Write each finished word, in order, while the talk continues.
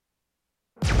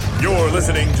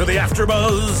listening to the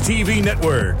AfterBuzz TV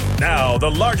network. Now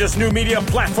the largest new media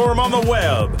platform on the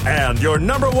web and your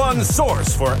number one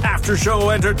source for after-show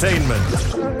entertainment.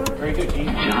 Very good, Keith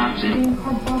Johnson.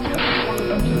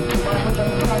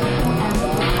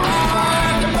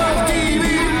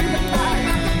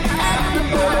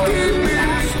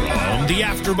 The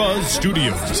AfterBuzz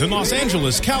Studios in Los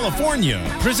Angeles, California.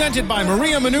 Presented by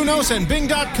Maria Menounos and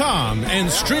Bing.com and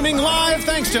streaming live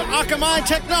thanks to Akamai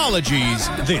Technologies.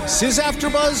 This is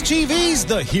AfterBuzz TV's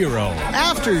The Hero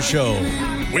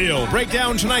AfterShow. We'll break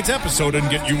down tonight's episode and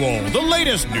get you all the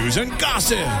latest news and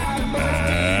gossip.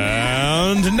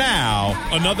 And now,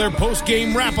 another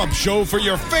post-game wrap-up show for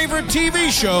your favorite TV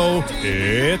show.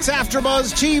 It's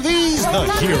AfterBuzz TV's The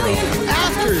Hero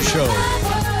AfterShow.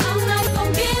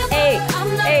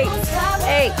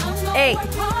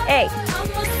 Hey.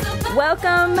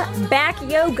 Welcome back,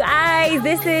 yo guys.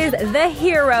 This is The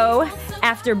Hero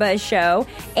AfterBuzz Show,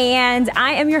 and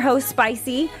I am your host,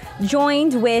 Spicy,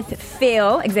 joined with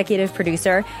Phil, executive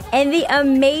producer, and the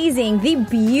amazing, the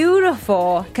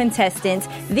beautiful contestant,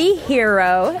 the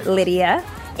hero, Lydia,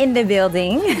 in the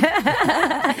building.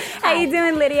 How you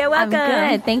doing, Lydia? Welcome.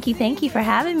 I'm good. Thank you for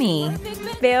having me.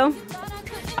 Phil?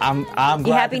 I'm glad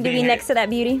you happy to be next to that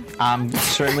beauty? I'm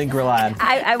certainly glad.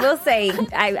 I will say,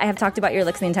 I have talked about your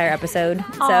looks the entire episode.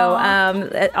 Aww.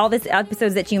 So all the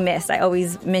episodes that you missed, I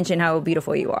always mention how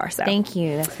beautiful you are. So thank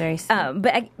you. That's very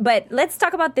sweet. But let's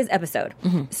talk about this episode.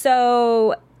 Mm-hmm.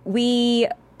 So we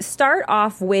start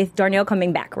off with Darnell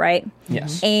coming back, right?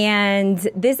 Yes. And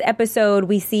this episode,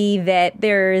 we see that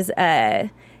there's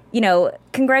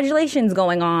congratulations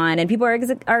going on and people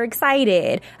are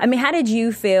excited. I mean, how did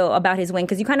you feel about his win?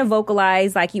 Because you kind of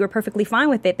vocalized like you were perfectly fine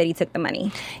with it that he took the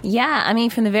money. Yeah, I mean,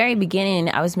 from the very beginning,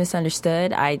 I was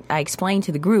misunderstood. I explained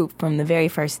to the group from the very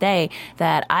first day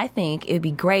that I think it would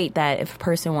be great that if a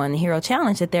person won the Hero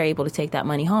Challenge, that they're able to take that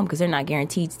money home because they're not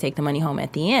guaranteed to take the money home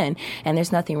at the end. And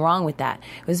there's nothing wrong with that.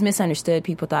 It was misunderstood.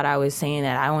 People thought I was saying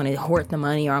that I want to hoard the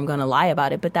money or I'm going to lie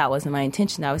about it, but that wasn't my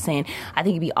intention. I was saying I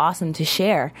think it'd be awesome to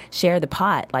share the pot.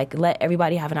 Like, let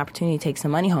everybody have an opportunity to take some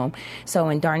money home. So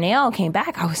when Darnell came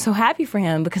back, I was so happy for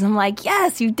him because I'm like,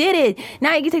 yes, you did it.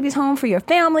 Now you can take this home for your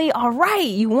family. All right,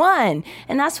 you won.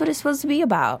 And that's what it's supposed to be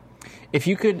about. If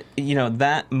you could,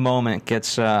 that moment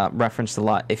gets referenced a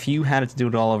lot. If you had to do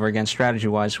it all over again,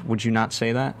 strategy-wise, would you not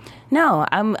say that? No,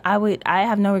 I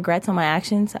have no regrets on my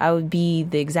actions. I would be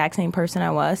the exact same person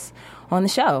I was on the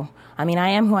show. I mean, I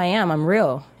am who I am. I'm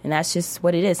real. And that's just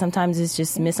what it is. Sometimes it's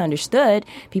just misunderstood.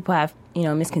 People have,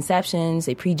 misconceptions.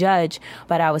 They prejudge.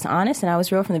 But I was honest and I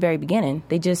was real from the very beginning.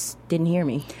 They just didn't hear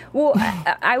me. Well,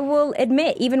 I will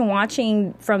admit, even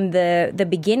watching from the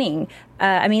beginning,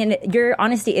 your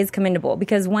honesty is commendable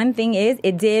because one thing is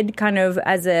it did kind of,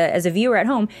 as a viewer at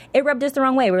home, it rubbed us the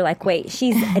wrong way. We're like, wait,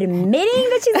 she's admitting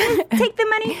that she's going to take the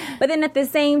money? But then at the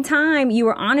same time, you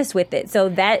were honest with it. So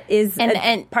that is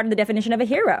and part of the definition of a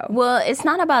hero. Well, it's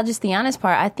not about just the honest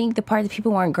part. I think the part that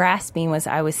people weren't grasping was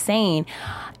I was saying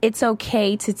it's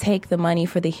okay to take the money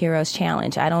for the Heroes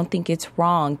Challenge. I don't think it's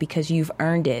wrong because you've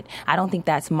earned it. I don't think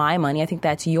that's my money. I think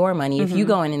that's your money. Mm-hmm. If you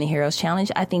go in the Heroes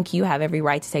Challenge, I think you have every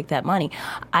right to take that money.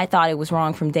 I thought it was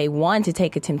wrong from day one to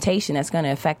take a temptation that's going to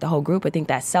affect the whole group. I think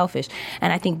that's selfish.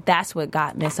 And I think that's what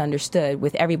got misunderstood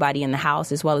with everybody in the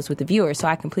house as well as with the viewers. So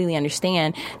I completely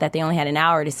understand that they only had an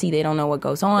hour to see. They don't know what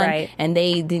goes on. Right. And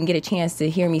they didn't get a chance to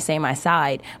hear me say my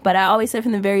side. But I always said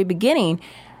from the very beginning,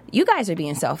 you guys are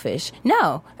being selfish.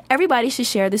 No, everybody should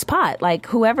share this pot. Like,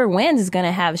 whoever wins is going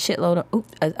to have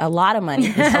a lot of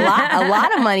money. a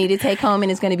lot of money to take home, and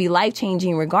it's going to be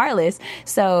life-changing regardless.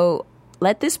 So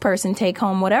let this person take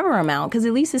home whatever amount, because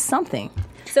at least it's something.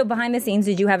 So behind the scenes,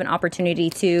 did you have an opportunity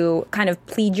to kind of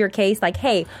plead your case? Like,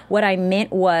 hey, what I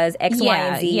meant was X, Y,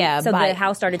 and Z. Yeah, so the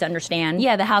house started to understand?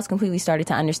 Yeah, the house completely started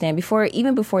to understand.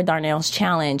 Even before Darnell's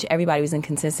challenge, everybody was in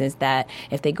consensus that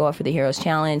if they go up for the Heroes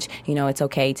Challenge, it's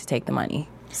okay to take the money.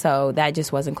 So that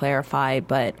just wasn't clarified,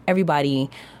 but everybody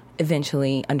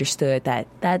eventually understood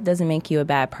that doesn't make you a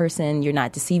bad person. You're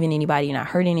not deceiving anybody. You're not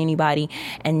hurting anybody.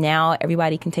 And now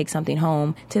everybody can take something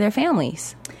home to their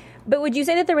families. But would you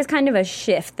say that there was kind of a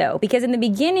shift, though? Because in the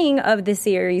beginning of the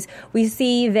series, we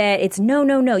see that it's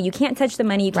no, you can't touch the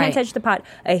money, you can't touch the pot.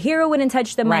 A hero wouldn't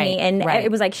touch the money, and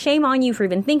it was like, shame on you for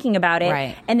even thinking about it.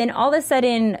 Right. And then all of a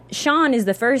sudden, Sean is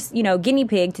the first, guinea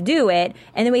pig to do it,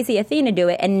 and then we see Athena do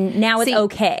it, and now it's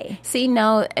okay.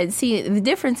 The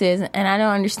difference is, and I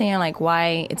don't understand, like,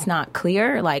 why it's not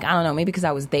clear. Like, I don't know, maybe because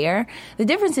I was there. The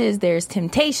difference is there's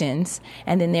Temptations,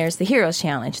 and then there's the Heroes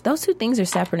Challenge. Those two things are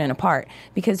separate and apart,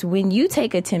 because when you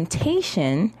take a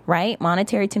temptation, right,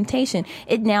 monetary temptation,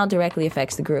 it now directly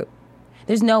affects the group.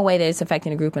 There's no way that it's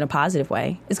affecting the group in a positive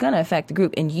way. It's going to affect the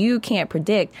group, and you can't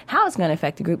predict how it's going to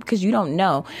affect the group because you don't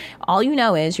know. All you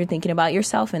know is you're thinking about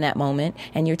yourself in that moment,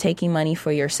 and you're taking money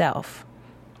for yourself.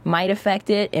 Might affect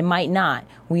it, it might not.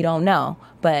 We don't know.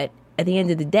 But at the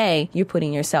end of the day, you're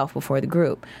putting yourself before the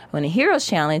group. When a Heroes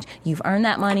Challenge, you've earned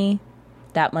that money.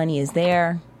 That money is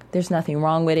there. There's nothing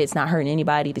wrong with it. It's not hurting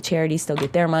anybody. The charities still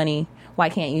get their money. Why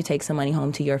can't you take some money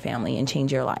home to your family and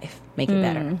change your life? Make it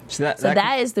better. So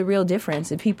that is the real difference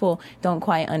that people don't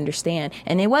quite understand.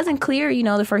 And it wasn't clear,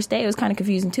 the first day. It was kind of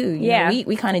confusing, too.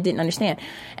 We kind of didn't understand.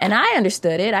 And I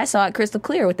understood it. I saw it crystal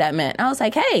clear what that meant. I was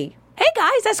like, hey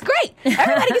guys, that's great.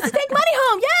 Everybody gets to take money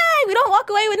home. Yay! We don't walk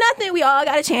away with nothing. We all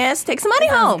got a chance to take some money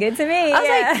home. Good to me. I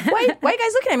was like, why are you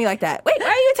guys looking at me like that? Wait, why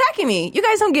are you attacking me? You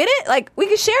guys don't get it? Like, we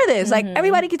can share this. Like,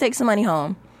 everybody can take some money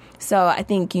home. So I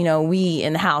think, we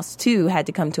in the house, too, had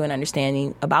to come to an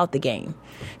understanding about the game.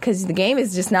 Because the game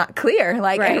is just not clear.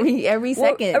 Like, every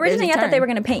second. Originally, I thought they were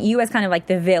going to paint you as kind of like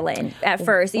the villain at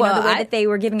first. The way that they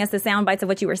were giving us the sound bites of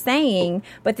what you were saying.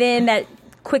 But then that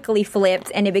quickly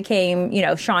flipped and it became,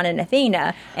 Sean and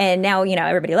Athena, and now,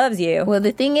 everybody loves you. Well,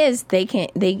 the thing is, they can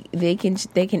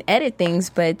edit things,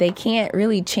 but they can't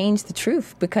really change the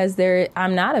truth because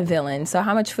I'm not a villain. So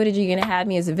how much footage are you going to have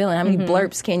me as a villain? How many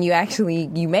blurps can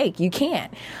you make? You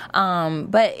can't.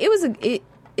 But it was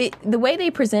the way they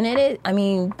presented it, I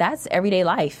mean, that's everyday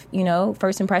life,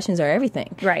 First impressions are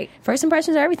everything. Right. First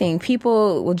impressions are everything.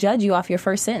 People will judge you off your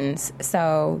first sentence.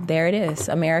 So there it is.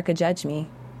 America judged me.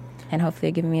 And hopefully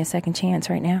they're giving me a second chance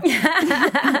right now.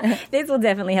 This will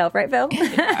definitely help, right, Phil?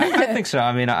 I think so.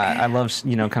 I mean, I love,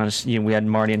 we had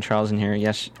Marty and Charles in here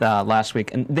last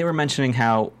week, and they were mentioning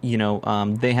how,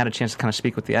 they had a chance to kind of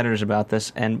speak with the editors about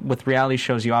this. And with reality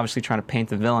shows, you obviously try to paint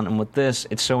the villain. And with this,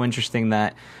 it's so interesting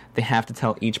that they have to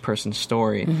tell each person's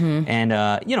story. And,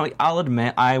 I'll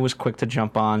admit, I was quick to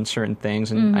jump on certain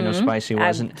things, and I know Spicy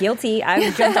wasn't. I'm guilty.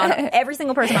 I jumped on every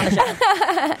single person on the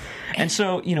show. And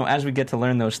so, as we get to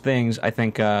learn those things, I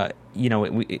think,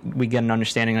 we get an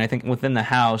understanding. And I think within the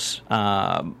house,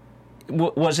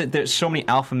 was it there's so many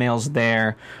alpha males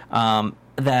there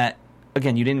that,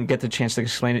 again, you didn't get the chance to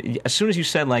explain it. As soon as you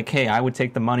said, like, hey, I would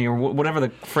take the money, or whatever the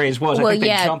phrase was, I think they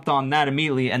jumped on that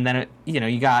immediately, and then,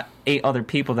 you got 8 other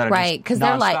people that are right, just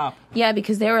they're nonstop. Like,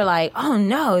 because they were like, oh,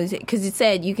 no, because it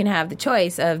said you can have the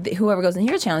choice of whoever goes in the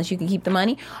Hero Challenge, you can keep the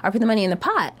money or put the money in the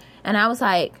pot. And I was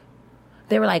like,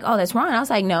 they were like, oh, that's wrong. And I was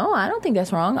like, no, I don't think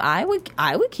that's wrong. I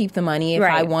would keep the money if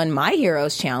I won my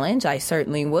Heroes Challenge. I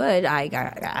certainly would. I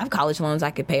have college loans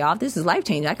I could pay off. This is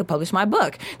life-changing. I could publish my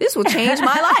book. This will change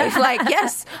my life. Like,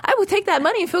 yes, I would take that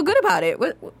money and feel good about it.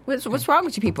 What's wrong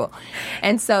with you people?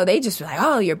 And so they just were like,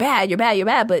 oh, you're bad.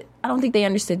 But I don't think they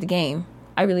understood the game.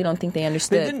 I really don't think they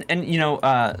understood. They didn't,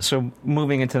 and so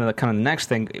moving into the kind of the next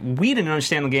thing, we didn't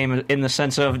understand the game in the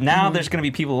sense of now there's going to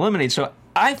be people eliminated. So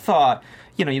I thought,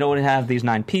 you don't have these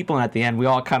 9 people, and at the end we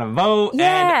all kind of vote,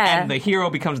 and the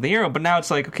hero becomes the hero. But now it's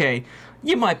like, okay,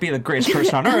 you might be the greatest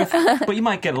person on earth, but you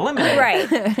might get eliminated.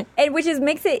 Right. And which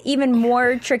makes it even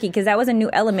more tricky because that was a new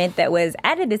element that was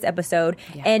added this episode.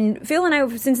 Yeah. And Phil and I,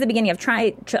 since the beginning, have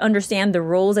tried to understand the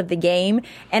rules of the game.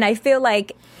 And I feel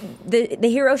like the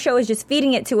Hero Show is just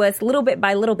feeding it to us little bit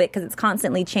by little bit because it's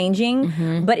constantly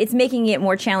changing. But it's making it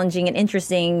more challenging and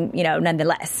interesting,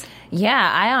 nonetheless.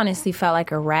 Yeah, I honestly felt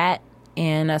like a rat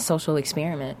in a social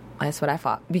experiment. That's what I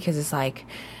thought. Because it's like,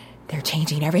 they're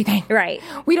changing everything. Right.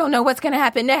 We don't know what's going to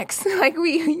happen next. Like,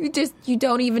 you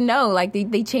don't even know. Like,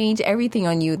 they change everything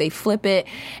on you. They flip it,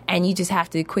 and you just have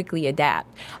to quickly adapt.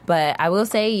 But I will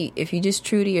say, if you're just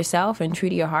true to yourself and true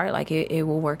to your heart, like, it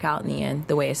will work out in the end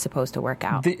the way it's supposed to work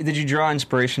out. Did you draw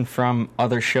inspiration from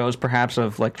other shows, perhaps,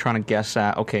 of, like, trying to guess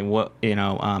at, okay, what,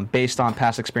 based on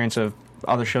past experience of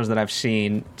other shows that I've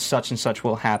seen, such and such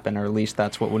will happen, or at least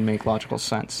that's what would make logical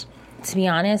sense? To be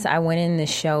honest, I went in this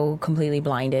show completely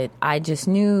blinded. I just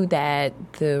knew that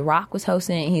The Rock was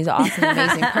hosting it. He's an awesome,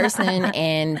 amazing person,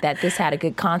 and that this had a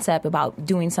good concept about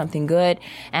doing something good.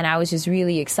 And I was just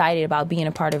really excited about being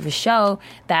a part of a show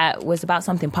that was about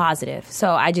something positive.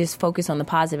 So I just focused on the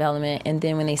positive element. And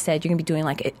then when they said you're going to be doing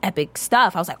like epic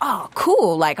stuff, I was like, oh,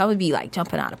 cool. Like, I would be like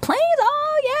jumping out of planes.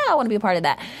 Oh, yeah, I want to be a part of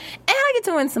that. And I get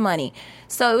to win some money.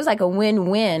 So it was like a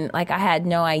win-win. Like, I had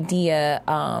no idea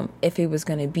if it was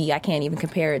going to be. I can't even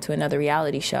compare it to another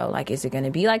reality show. Like, is it going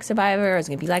to be like Survivor? Or is it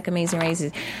going to be like Amazing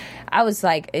Races? I was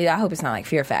like, I hope it's not like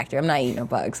Fear Factor. I'm not eating no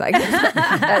bugs. Like,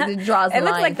 it draws the It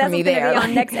looks line like for that's me what's going to there. be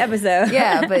on next episode.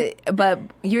 Yeah, but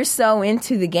you're so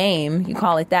into the game, you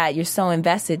call it that, you're so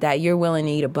invested that you're willing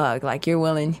to eat a bug. Like, you're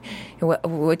willing,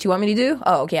 what you want me to do?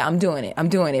 Oh, okay, I'm doing it. I'm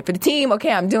doing it. For the team,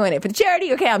 okay, I'm doing it. For the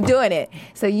charity, okay, I'm doing it.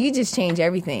 So you just change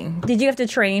everything. Did you have to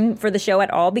train for the show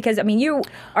at all? Because, I mean, you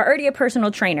are already a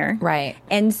personal trainer. Right.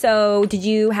 And so did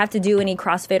you have to do any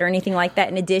CrossFit or anything like that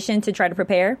in addition to try to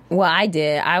prepare? Well, I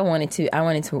did. I wanted to, I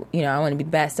want to be the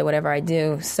best at whatever I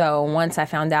do. So once I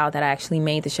found out that I actually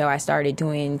made the show, I started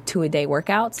doing 2-a-day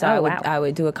workouts. So I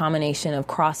would do a combination of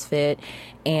CrossFit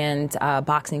and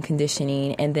boxing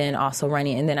conditioning, and then also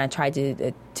running. And then I tried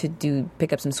to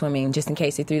pick up some swimming just in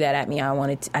case they threw that at me. I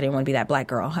didn't want to be that black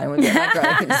girl. I didn't want to be that black girl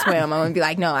that couldn't swim. I want to be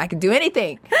like, no, I could do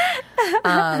anything.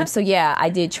 So yeah, I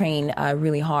did train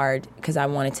really hard because I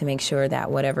wanted to make sure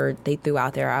that whatever they threw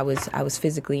out there, I was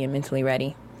physically and mentally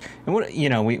ready. And what,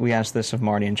 we asked this of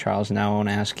Marty and Charles. Now I want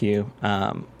to ask you,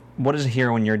 what is a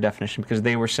hero in your definition? Because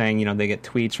they were saying, they get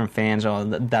tweets from fans, oh,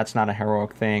 that's not a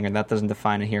heroic thing, or that doesn't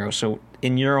define a hero. So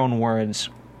in your own words,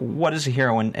 what is a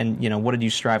hero, and what did you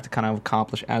strive to kind of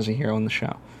accomplish as a hero in the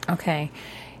show? Okay.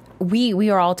 We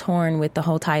are all torn with the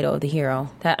whole title of the hero.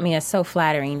 That's so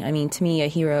flattering. I mean, to me, a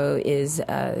hero is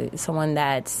someone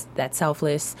that's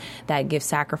selfless, that gives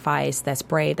sacrifice, that's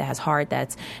brave, that has heart,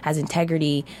 that has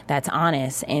integrity, that's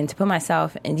honest. And to put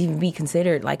myself and even be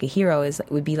considered like a hero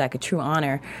would be like a true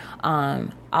honor.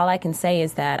 All I can say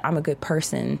is that I'm a good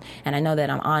person, and I know that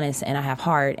I'm honest, and I have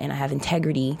heart, and I have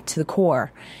integrity to the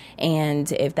core.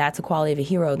 And if that's a quality of a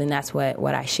hero, then that's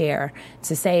what I share.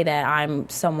 To say that I'm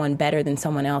someone better than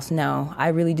someone else, no. I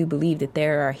really do believe that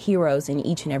there are heroes in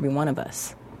each and every one of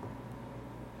us.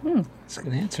 That's a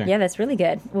good answer. Yeah, that's really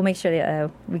good. We'll make sure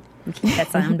that we keep that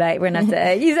soundbite. We're going to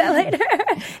have to use that later.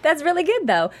 That's really good,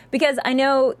 though, because I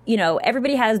know,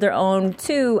 everybody has their own,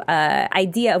 too,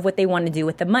 idea of what they want to do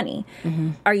with the money.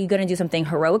 Mm-hmm. Are you going to do something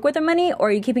heroic with the money, or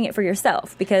are you keeping it for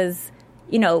yourself? Because,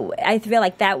 I feel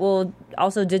like that will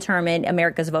also determine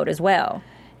America's vote as well.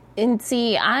 And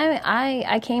see,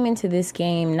 I came into this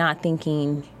game not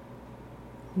thinking,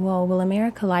 well, will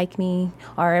America like me?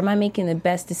 Or am I making the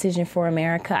best decision for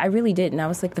America? I really didn't. I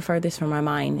was like the furthest from my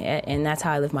mind, and that's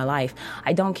how I live my life.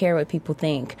 I don't care what people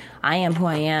think. I am who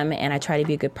I am, and I try to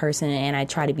be a good person, and I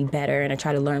try to be better, and I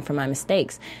try to learn from my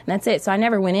mistakes. And that's it. So I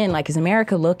never went in like, is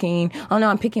America looking? Oh, no,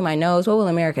 I'm picking my nose. What will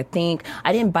America think?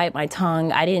 I didn't bite my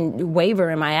tongue. I didn't waver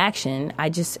in my action. I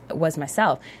just was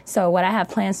myself. So what I have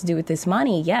plans to do with this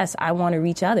money, yes, I want to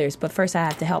reach others, but first I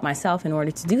have to help myself in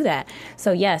order to do that.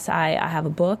 So yes, I have a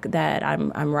book that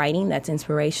I'm writing that's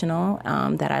inspirational,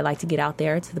 that I like to get out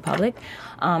there to the public.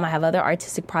 I have other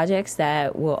artistic projects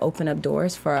that will open up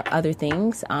doors for other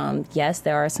things. Yes,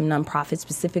 there are some nonprofits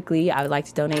specifically I would like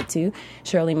to donate to,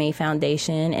 Shirley May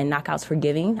Foundation and Knockouts for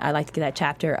Giving. I'd like to get that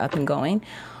chapter up and going.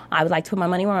 I would like to put my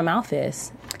money where my mouth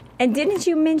is. And didn't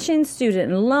you mention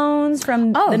student loans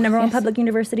from the number one public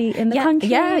university in the country?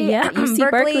 Yeah.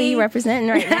 UC Berkeley representing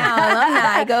right now.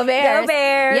 Alumni, go Bears! Go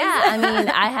Bears! Yeah, I mean,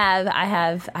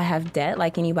 I have debt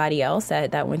like anybody else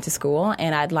that went to school,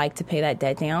 and I'd like to pay that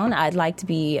debt down. I'd like to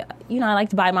be, I like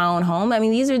to buy my own home. I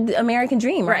mean, these are the American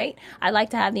dream, right? I'd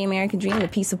like to have the American dream, the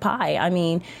piece of pie. I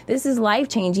mean, this is life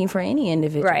changing for any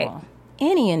individual. Right.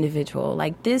 Any individual.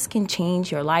 Like, this can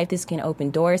change your life. This can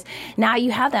open doors. Now you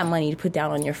have that money to put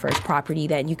down on your first property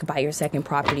that you could buy your second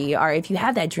property. Or if you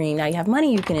have that dream, now you have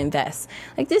money you can invest.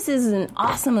 Like, this is an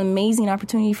awesome, amazing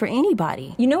opportunity for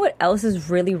anybody. You know what else is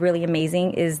really, really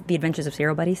amazing is The Adventures of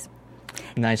Serial Buddies.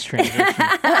 Nice transition.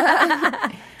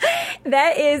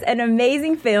 That is an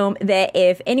amazing film that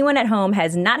if anyone at home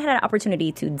has not had an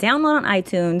opportunity to download on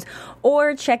iTunes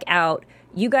or check out,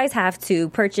 you guys have to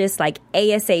purchase like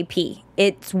ASAP.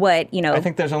 It's what, I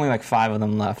think there's only like 5 of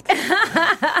them left.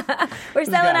 We're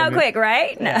selling out quick,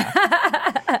 right?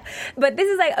 Yeah. No. But this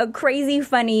is like a crazy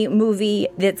funny movie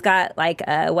that's got like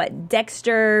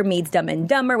Dexter meets Dumb and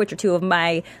Dumber, which are two of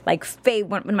my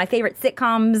one of my favorite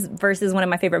sitcoms versus one of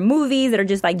my favorite movies that are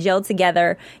just like gelled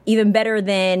together, even better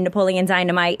than Napoleon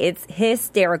Dynamite. It's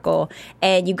hysterical,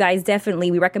 and you guys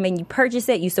we recommend you purchase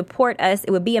it. You support us.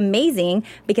 It would be amazing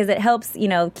because it helps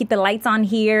keep the lights on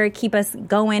here, keep us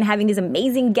going, having these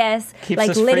amazing guests keeps like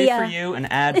us Lydia. Free for you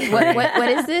and ad free. What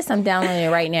is this? I'm downloading it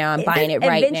right now. I'm buying it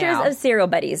right now. Adventures of Serial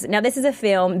Buddies. Now, this is a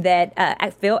film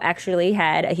that Phil actually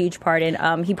had a huge part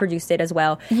in. He produced it as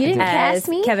well. You didn't as cast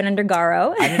me? Kevin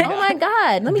Undergaro. Oh my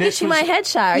God! Let me get you my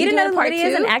headshot. Are You didn't know doing part Lydia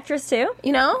is two? an actress too?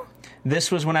 You know?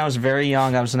 This was when I was very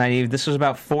young. I was naive. This was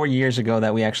about 4 years ago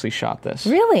that we actually shot this.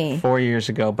 Really? 4 years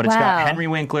ago. But it's got Henry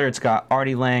Winkler. It's got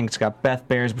Artie Lang. It's got Beth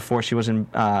Bears before she was in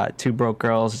Two Broke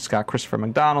Girls. It's got Christopher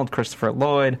McDonald, Christopher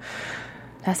Lloyd.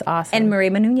 That's awesome. And Maria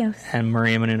Menounos.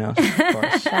 Of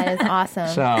course. That is awesome.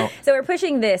 So we're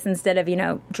pushing this instead of,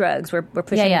 drugs. We're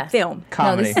pushing film.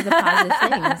 Comedy. No, this is a positive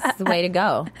thing. This is the way to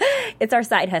go. It's our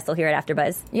side hustle here at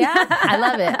AfterBuzz. Yeah, I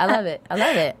love it.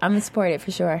 I'm gonna support it for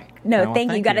sure. No, well,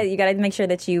 thank you. You gotta make sure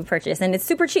that you purchase, and it's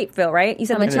super cheap, Phil. Right? You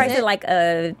said the price is like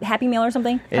a Happy Meal or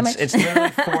something. It's literally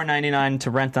 $4.99 to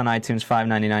rent on iTunes,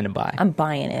 $5.99 to buy. I'm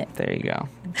buying it. There you go.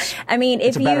 I mean,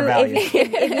 if you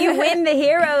win the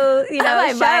hero,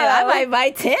 I might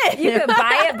buy 10. You could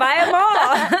buy them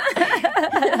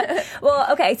all.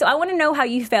 Well, okay. So I want to know how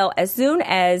you felt as soon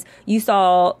as you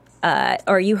saw.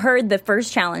 Or you heard the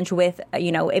first challenge with,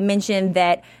 it mentioned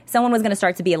that someone was going to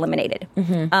start to be eliminated.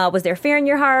 Mm-hmm. Was there fear in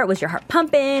your heart? Was your heart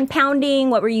pumping, pounding?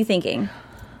 What were you thinking?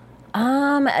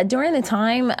 During the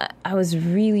time, I was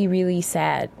really, really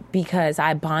sad because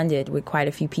I bonded with quite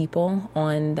a few people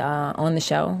on the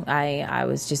show. I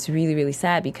was just really, really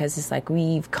sad because it's like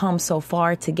we've come so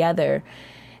far together.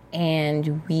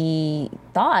 And we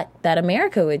thought that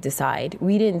America would decide.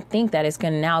 We didn't think that it's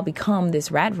going to now become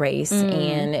this rat race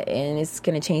and it's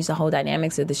going to change the whole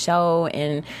dynamics of the show.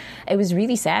 And it was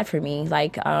really sad for me.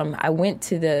 Like, I went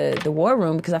to the war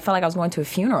room because I felt like I was going to a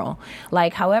funeral.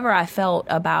 Like, however I felt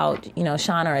about,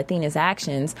 Shauna or Athena's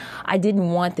actions, I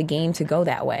didn't want the game to go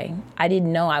that way. I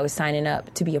didn't know I was signing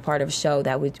up to be a part of a show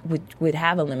that would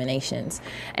have eliminations.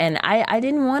 And I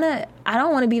don't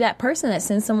want to be that person that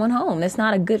sends someone home. That's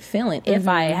not a good feeling. If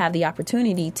I have the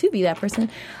opportunity to be that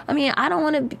person, I mean, I don't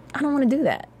want to do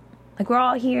that. Like, we're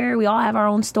all here. We all have our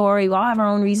own story. We all have our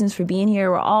own reasons for being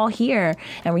here. We're all here,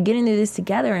 and we're getting through this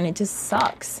together. And it just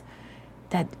sucks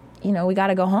that we got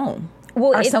to go home.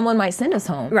 Well, or someone might send us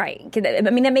home. Right. I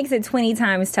mean, that makes it 20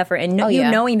 times tougher. And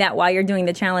knowing that while you're doing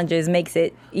the challenges makes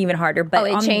it even harder. But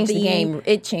it changed the game.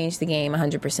 It changed the game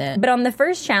 100%. But on the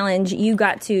first challenge, you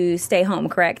got to stay home,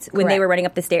 correct? When they were running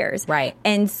up the stairs. Right.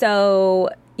 And so,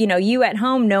 you at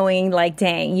home knowing, like,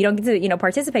 dang, you don't get to,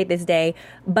 participate this day.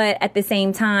 But at the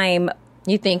same time,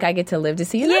 you think I get to live to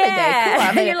see another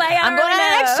day. Cool. You're like, I'm going on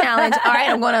the next challenge. All right,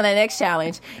 I'm going on the next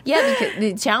challenge. Yeah, because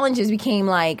the challenges became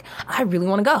like, I really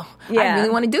want to go. Yeah. I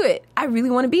really want to do it. I really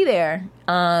want to be there.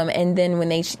 And then when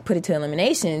they put it to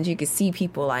eliminations, you could see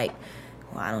people like,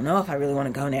 well, I don't know if I really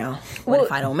want to go now. What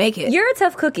if I don't make it? You're a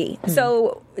tough cookie. Mm-hmm.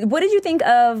 So what did you think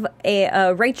of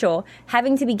Rachel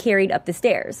having to be carried up the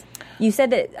stairs? You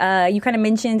said that you kind of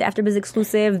mentioned AfterBuzz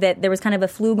exclusive that there was kind of a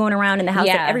flu going around in the house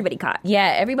that everybody caught.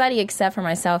 Yeah, everybody except for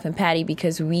myself and Patty,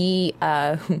 because we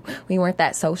weren't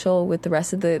that social with the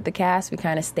rest of the cast. We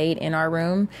kind of stayed in our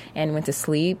room and went to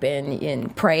sleep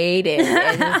and prayed and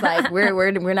it's like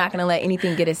we're not going to let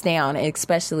anything get us down,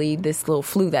 especially this little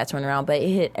flu that's running around. But it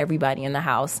hit everybody in the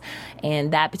house.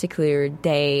 And that particular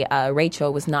day,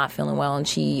 Rachel was not feeling well, and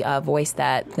she voiced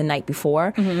that the night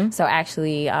before. Mm-hmm. So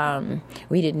actually,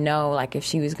 we didn't know like if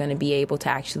she was going to be able to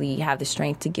actually have the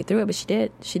strength to get through it, but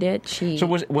she did. So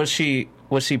was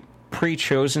she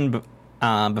pre-chosen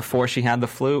before she had the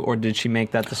flu, or did she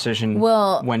make that decision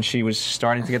when she was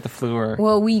starting to get the flu? Or it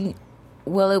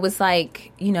was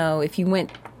like,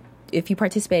 if you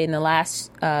participated in the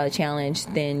last challenge,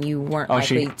 then you weren't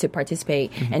likely to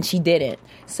participate, and she didn't.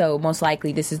 So most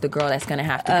likely, this is the girl that's going to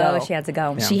have to go. Oh, she has to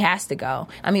go. Yeah. She has to go.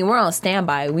 I mean, we're on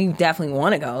standby. We definitely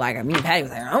want to go. Like, me and Patty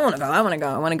was like, I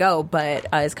want to go. But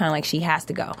it's kind of like she has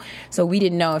to go. So we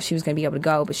didn't know if she was going to be able to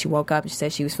go, but she woke up and she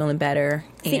said she was feeling better.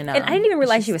 See, and I didn't even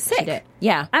realize she was sick.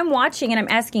 Yeah. I'm watching and I'm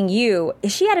asking you,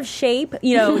 is she out of shape?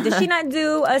 Does she not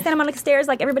do Santa Monica stairs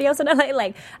like everybody else in LA?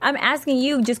 Like, I'm asking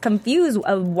you, just confused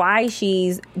of why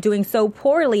she's doing so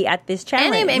poorly at this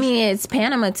challenge. And it's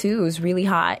Panama too. It was really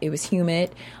hot. It was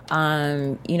humid.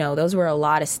 Those were a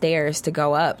lot of stairs to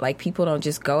go up. Like, people don't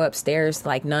just go upstairs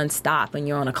like nonstop when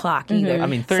you're on a clock either. I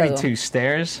mean, 32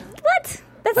 stairs. What?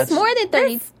 That's more than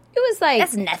 30. It was like,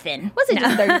 that's nothing. Was it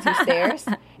just 32 stairs?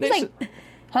 It was like,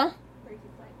 huh?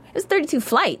 It was 32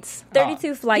 flights.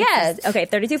 32 flights. Yes. Okay,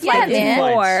 32 flights is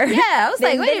more. Yeah, I was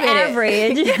like, wait a minute.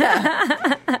 Average.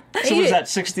 Yeah. So was that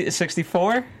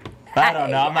 64? I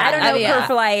don't know. I don't know per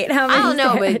flight. I don't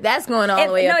know, but that's going all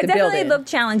the way up the building. No, it definitely looked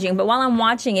challenging. But while I'm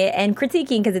watching it and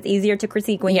critiquing, because it's easier to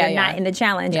critique when you're not in the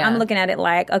challenge, I'm looking at it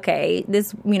like, okay,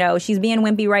 this, she's being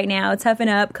wimpy right now. Toughen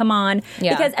up. Come on.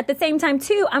 Yeah. Because at the same time,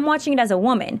 too, I'm watching it as a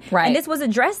woman. Right. And this was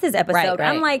addressed this episode. Right.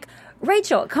 I'm like,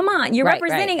 Rachel, come on. You're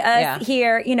representing us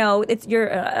here. You know,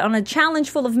 you're on a challenge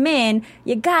full of men.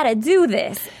 You got to do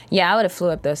this. Yeah, I would have flew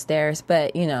up those stairs,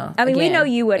 but, you know. I mean, we know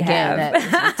you would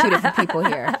have. That's two different people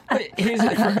here.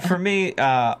 For me,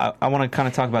 I want to kind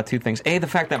of talk about two things. A, the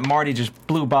fact that Marty just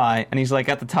blew by, and he's like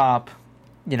at the top,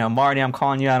 you know, Marty, I'm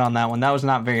calling you out on that one. That was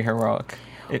not very heroic.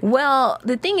 Well,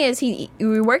 the thing is, we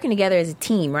were working together as a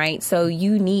team, right? So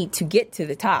you need to get to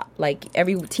the top. Like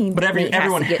every team, but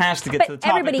everyone has to get to the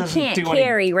top. Everybody can't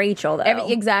carry Rachel, though.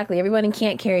 Exactly, everybody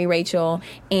can't carry Rachel,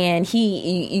 and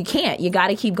you can't. You got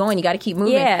to keep going. You got to keep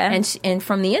moving. Yeah. And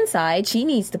from the inside, she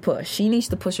needs to push. She needs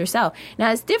to push herself.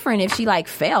 Now it's different if she like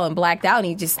fell and blacked out and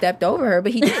he just stepped over her,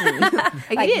 but he didn't.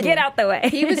 He didn't. Get out the way.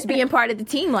 He was being part of the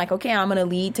team. Like, okay, I'm gonna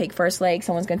lead, take first leg.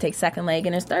 Someone's gonna take second leg,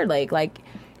 and his third leg. Like.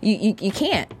 You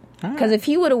can't. Because if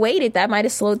he would have waited, that might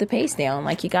have slowed the pace down.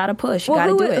 Like, you got to push. You got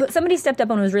to do it. Somebody stepped up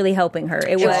and was really helping her.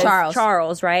 It was Charles.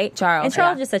 Charles, right? Charles. And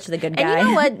Charles is such a good guy. And you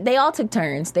know what? They all took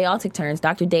turns.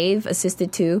 Dr. Dave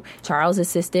assisted too. Charles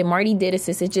assisted. Marty did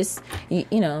assist. It just, you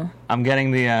know. I'm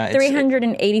getting the...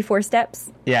 384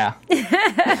 steps. Yeah. You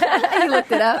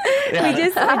looked it up. Yeah.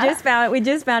 We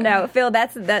just found out. Phil,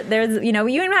 there's, you know,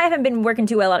 you and I haven't been working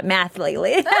too well at math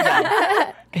lately.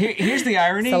 Here's the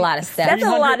irony. It's a lot of steps. That's a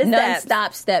lot of steps.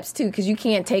 Non-stop steps, too, because you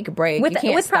can't take a break. With you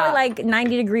can't stop. Probably like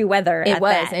 90-degree weather. It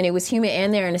was, and it was humid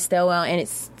in there in the stairwell, and it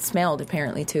smelled,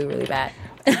 apparently, too, really bad.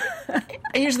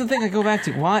 Here's the thing I go back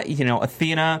to. Why, you know,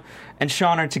 Athena and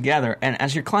Sean are together, and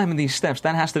as you're climbing these steps,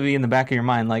 that has to be in the back of your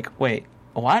mind, like, wait,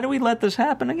 why do we let this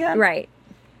happen again? Right.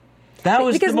 That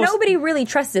was because nobody really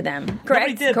trusted them, correct?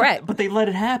 Nobody did, correct. But they let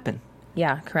it happen.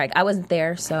 Yeah, correct. I wasn't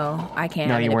there, so I can't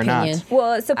have an were opinion. Not.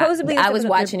 Well, supposedly... I was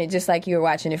watching it just like you were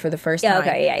watching it for the first time.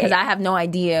 Okay, Because I have no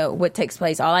idea what takes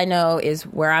place. All I know is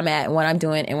where I'm at and what I'm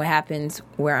doing and what happens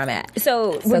where I'm at.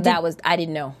 So that was... I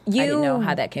didn't know. I didn't know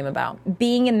how that came about.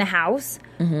 Being in the house,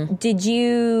 did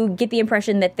you get the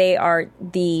impression that they are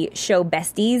the show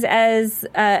besties, as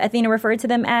Athena referred to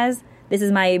them as? This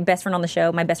is my best friend on the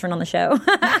show, my best friend on the show.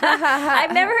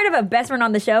 I've never heard of a best friend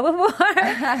on the show before.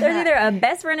 There's either a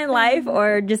best friend in life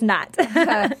or just not.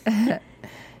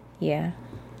 Yeah.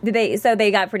 So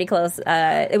they got pretty close.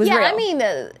 It was real. I mean,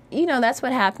 you know, that's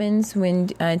what happens when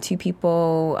two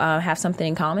people have something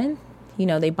in common. You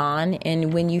know, they bond.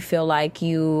 And when you feel like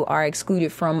you are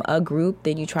excluded from a group,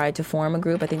 then you try to form a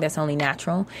group. I think that's only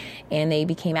natural. And they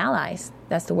became allies.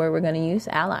 That's the word we're going to use,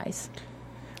 allies.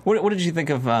 What did you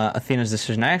think of Athena's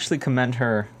decision? I actually commend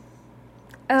her.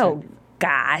 Oh,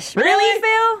 gosh. Really?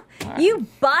 Phil? Right. You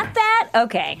bought that?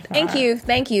 Okay. Thank you.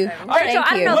 Rachel,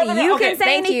 I don't know if you can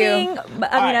say anything.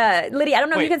 Lydia, I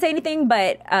don't know if you can say anything,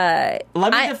 but...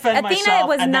 let me defend myself. Athena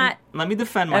was not... Let me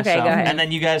defend myself. Okay, go ahead. And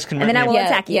then you guys can... And then I will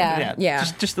attack you. Yeah.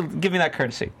 Just to give me that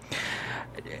courtesy.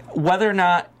 Whether or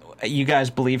not you guys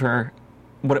believe her,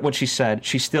 what she said,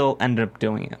 she still ended up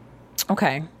doing it.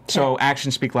 Okay. So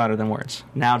actions speak louder than words.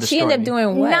 Now she ended up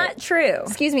doing what? Not true.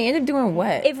 Excuse me, ended up doing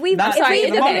what?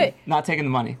 Not taking the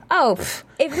money. Oh,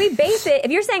 if we base it,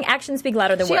 if you're saying actions speak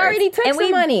louder than words, she already took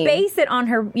some money, and we base it on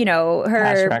her, you know,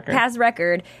 her past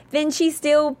record, then she's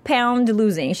still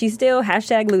losing. She's still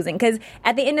 #losing. Because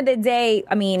at the end of the day,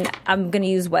 I mean, I'm gonna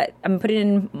use I'm gonna put it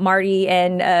in Marty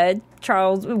and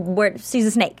Charles. Where she's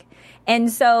a snake, and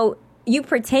so you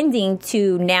pretending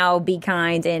to now be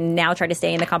kind and now try to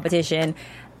stay in the competition.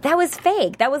 That was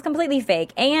fake. That was completely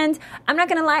fake. And I'm not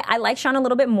going to lie, I like Sean a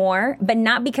little bit more, but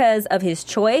not because of his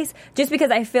choice, just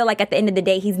because I feel like at the end of the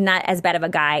day, he's not as bad of a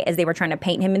guy as they were trying to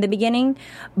paint him in the beginning.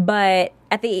 But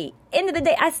at the end of the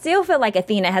day, I still feel like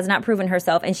Athena has not proven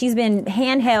herself, and she's been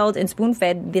handheld and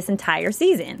spoon-fed this entire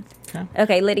season.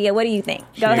 Okay, Lydia, what do you think?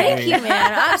 Go ahead. Thank you,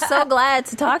 man. I'm so glad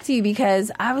to talk to you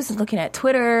because I was looking at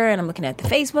Twitter and I'm looking at the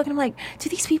Facebook and I'm like, do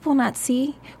these people not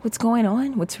see what's going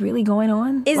on? What's really going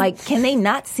on? Can they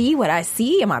not see what I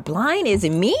see? Am I blind? Is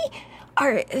it me?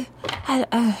 Or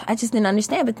I just didn't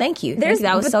understand, but thank you.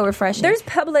 That was so refreshing. There's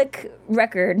public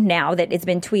record now that it's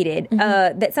been tweeted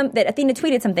that Athena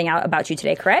tweeted something out about you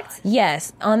today, correct?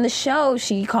 Yes. On the show,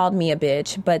 she called me a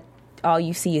bitch, but all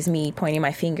you see is me pointing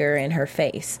my finger in her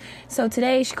face. So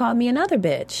today she called me another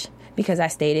bitch because I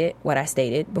stated what I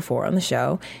stated before on the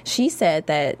show. She said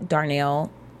that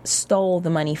Darnell stole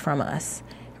the money from us,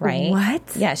 right?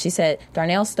 What? Yeah, she said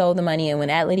Darnell stole the money, and when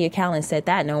Lydia Callan said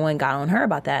that, no one got on her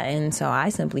about that. And so I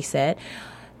simply said,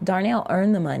 Darnell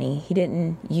earned the money. He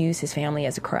didn't use his family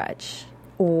as a crutch.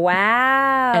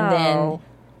 Wow. And then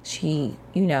she,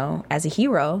 you know, as a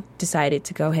hero, decided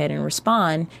to go ahead and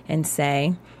respond and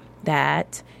say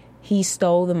that he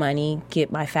stole the money,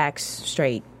 get my facts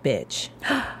straight, bitch.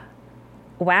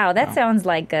 Wow, that sounds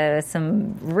like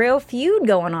some real feud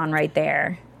going on right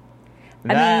there.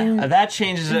 That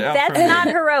changes it up. That's not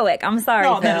heroic. I'm sorry.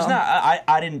 No, Phil. that is not.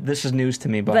 I didn't. This is news to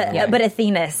me, but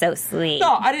Athena is so sweet.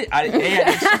 No, I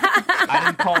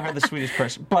didn't call her the sweetest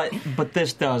person, but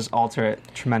this does alter it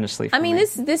tremendously. For me.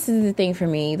 This is the thing for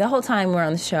me. The whole time we're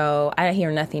on the show, I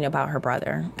hear nothing about her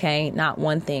brother. Okay, not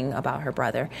one thing about her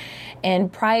brother.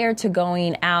 And prior to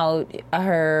going out,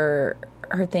 her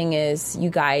thing is, you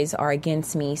guys are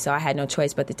against me, so I had no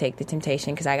choice but to take the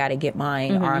temptation because I got to get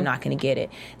mine or I'm not going to get it.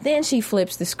 Then she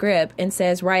flips the script and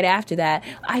says right after that,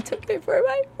 I took it for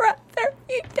my brother.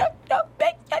 You don't know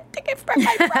me. I took it for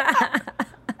my brother.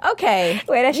 Okay.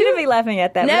 Wait, I shouldn't be laughing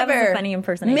at that. Never that was a funny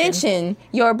impersonation. mention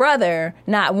your brother,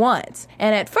 not once.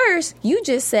 And at first, you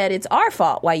just said it's our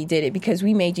fault why you did it because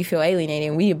we made you feel alienated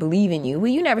and we didn't believe in you.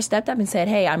 Well, you never stepped up and said,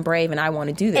 hey, I'm brave and I want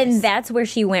to do this. And that's where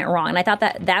she went wrong. And I thought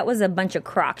that was a bunch of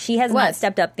crock. She has not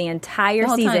stepped up the entire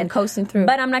whole season. time coasting through.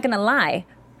 But I'm not going to lie.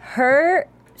 Her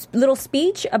little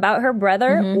speech about her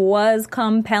brother was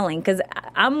compelling because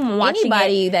I'm watching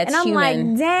anybody it that's and I'm human.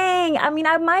 like, dang, I mean,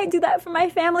 I might do that for my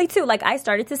family too. Like, I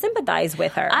started to sympathize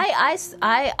with her.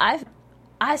 I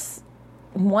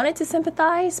wanted to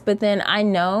sympathize, but then I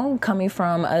know, coming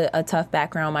from a tough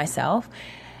background myself,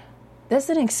 that's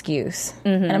an excuse,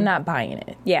 and I'm not buying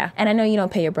it. Yeah. And I know you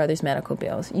don't pay your brother's medical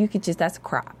bills. You could just, that's a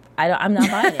crop. I'm not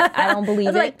buying it. I don't believe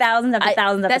That's it. like thousands after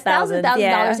thousands after thousands. That's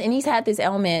Yeah. $1,000, and he's had this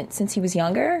ailment since he was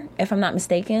younger, if I'm not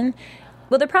mistaken.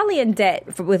 Well, they're probably in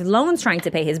debt with loans trying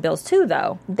to pay his bills too,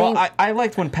 though. Well, I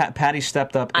liked when Patty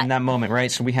stepped up in that moment,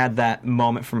 right? So we had that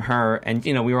moment from her, and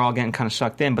we were all getting kind of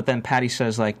sucked in. But then Patty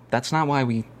says, like, "That's not why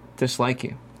we dislike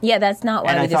you." Yeah, that's not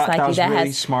why and we dislike you. That was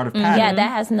really smart of Patty. Yeah,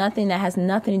 that has nothing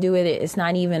to do with it. It's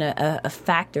not even a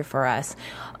factor for us.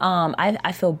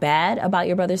 I feel bad about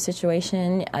your brother's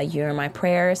situation. You're in my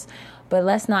prayers. But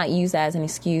let's not use that as an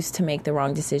excuse to make the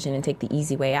wrong decision and take the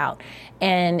easy way out.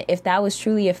 And if that was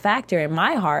truly a factor in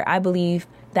my heart, I believe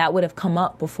that would have come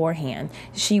up beforehand.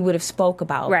 She would have spoke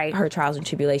about her trials and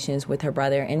tribulations with her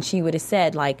brother, and she would have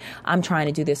said, like, I'm trying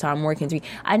to do this, or I'm working through.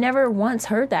 I never once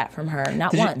heard that from her,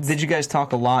 not once. Did you guys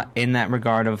talk a lot in that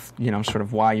regard of, sort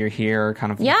of why you're here,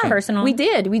 kind of? Yeah, personal. We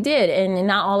did, and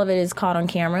not all of it is caught on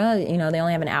camera. They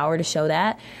only have an hour to show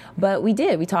that. But we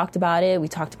did. We talked about it. We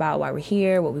talked about why we're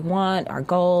here, what we want, our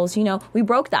goals. We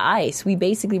broke the ice. We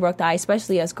basically broke the ice,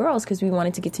 especially as girls, because we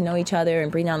wanted to get to know each other and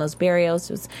bring down those barriers,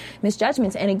 those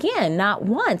misjudgments. And again, not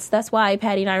once. That's why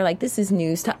Patty and I are like, this is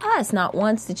news to us. Not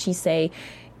once did she say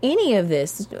any of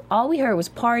this. All we heard was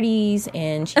parties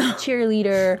and she's a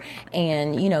cheerleader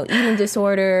and eating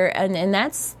disorder, and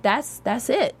that's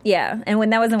it. Yeah, and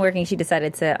when that wasn't working, she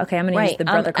decided to I'm going to use the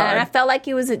brother card. And I felt like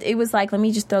it was like, let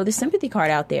me just throw the sympathy card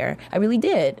out there. I really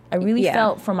did. I really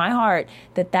felt from my heart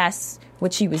that that's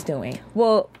what she was doing.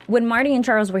 Well, when Marty and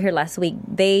Charles were here last week,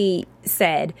 they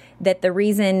said that the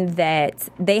reason that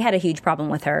they had a huge problem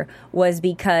with her was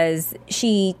because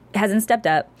she hasn't stepped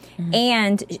up,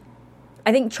 and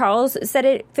I think Charles said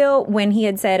it, Phil, when he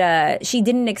had said she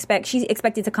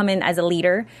expected to come in as a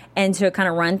leader and to kind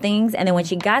of run things. And then when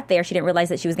she got there, she didn't realize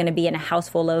that she was going to be in a house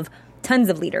full of tons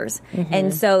of leaders.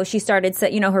 And so she started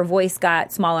to, her voice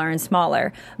got smaller and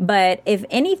smaller. But if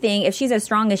anything, if she's as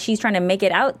strong as she's trying to make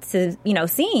it out to,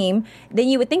 seem, then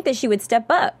you would think that she would step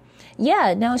up.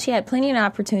 Yeah, no, she had plenty of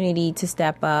opportunity to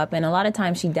step up, and a lot of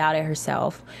times she doubted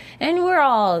herself. And we're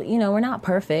all, we're not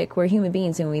perfect. We're human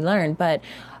beings and we learn, but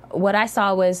what I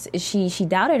saw was she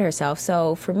doubted herself.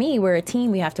 So for me, we're a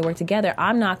team. We have to work together.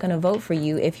 I'm not going to vote for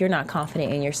you if you're not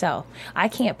confident in yourself. I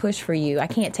can't push for you. I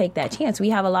can't take that chance. We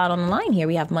have a lot on the line here.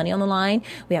 We have money on the line.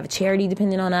 We have a charity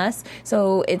dependent on us.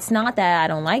 So it's not that I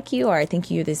don't like you or I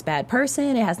think you're this bad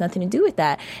person. It has nothing to do with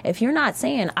that. If you're not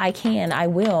saying I can, I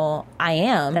will, I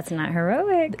am. That's not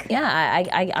heroic.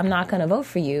 Yeah, I'm not going to vote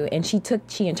for you. And she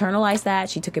internalized that.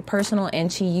 She took it personal, and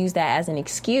she used that as an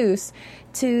excuse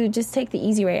to just take the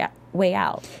easy way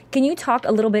out. Can you talk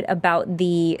a little bit about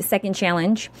the second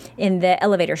challenge in the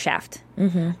elevator shaft?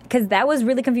 Because that was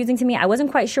really confusing to me. I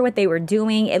wasn't quite sure what they were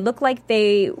doing. It looked like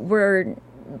they were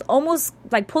almost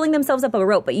like pulling themselves up a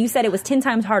rope, but you said it was 10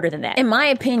 times harder than that. In my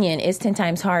opinion, it's 10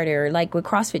 times harder. Like with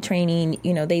CrossFit training,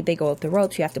 they go up the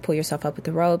ropes. You have to pull yourself up with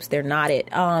the ropes. They're knotted.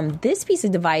 This piece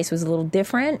of device was a little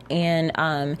different, and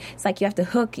it's like you have to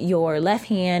hook your left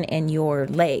hand and your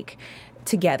leg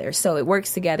together, so it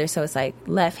works together. So it's like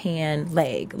left hand,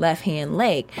 leg,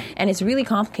 and it's really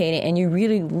complicated, and you're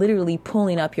really literally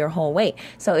pulling up your whole weight.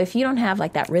 So if you don't have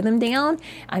like that rhythm down,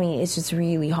 I mean, it's just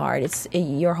really hard.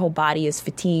 Your whole body is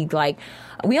fatigued. Like,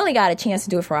 we only got a chance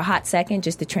to do it for a hot second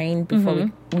just to train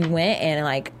before we went, and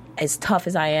like as tough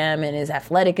as I am and as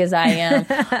athletic as I am,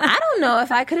 I don't know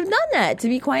if I could have done that, to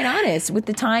be quite honest. With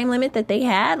the time limit that they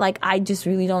had, like, I just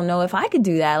really don't know if I could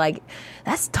do that. Like,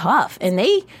 that's tough. And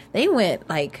they went,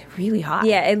 like, really hot.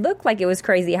 Yeah, it looked like it was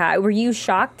crazy high. Were you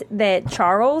shocked that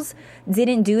Charles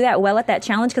didn't do that well at that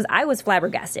challenge? Because I was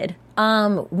flabbergasted.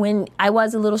 When I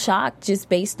was a little shocked, just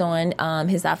based on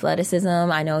his athleticism.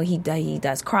 I know he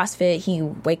does CrossFit. He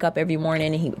wake up every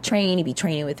morning and he would train. He'd be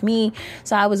training with me.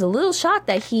 So I was a little shocked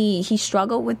that he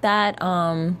struggled with that.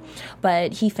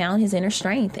 But he found his inner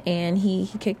strength and he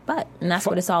kicked butt, and that's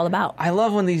what it's all about. I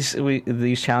love when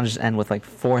these challenges end with like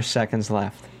 4 seconds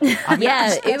left. I mean,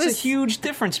 Yeah, it was a huge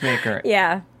difference maker.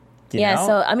 Yeah. You Yeah, know?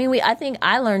 so I mean, I think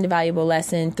I learned a valuable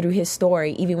lesson through his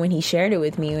story, even when he shared it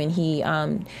with me. When he,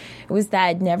 it was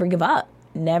that never give up,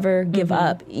 never give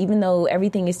up. Even though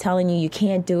everything is telling you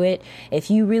can't do it, if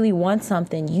you really want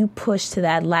something, you push to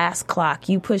that last clock,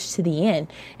 you push to the end,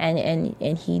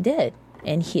 and he did.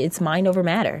 And it's mind over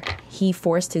matter. He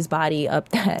forced his body up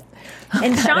that.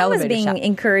 And that Sean was elevator being shaft.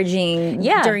 encouraging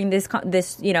during this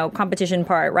competition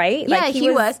part, right? Yeah, like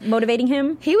he was motivating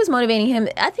him. He was motivating him.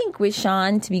 I think with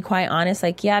Sean, to be quite honest,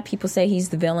 like, yeah, people say he's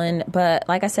the villain, but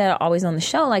like I said, always on the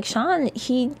show, like, Sean,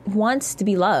 he wants to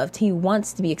be loved. He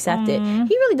wants to be accepted.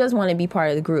 He really does want to be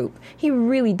part of the group. He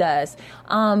really does.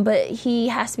 But he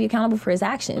has to be accountable for his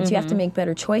actions. You have to make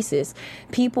better choices.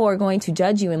 People are going to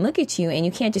judge you and look at you, and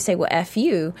you can't just say, well, F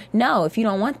you. No, if you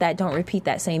don't want that, don't repeat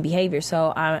that same behavior.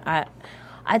 So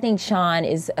I think Sean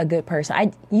is a good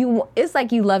person. It's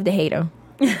like you love to hate him,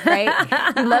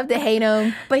 right? You love to hate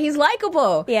him, but he's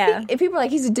likable. Yeah. And people are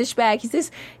like, he's a douchebag. He's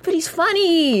this, but he's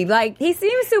funny. Like, He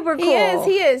seems super cool.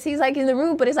 He is. He's like in the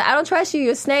room, but it's like, I don't trust you.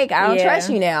 You're a snake. I don't Yeah. trust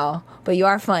you now. But you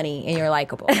are funny and you're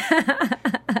likable.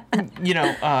 You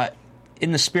know,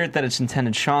 in the spirit that it's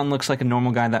intended, Sean looks like a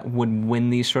normal guy that would win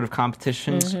these sort of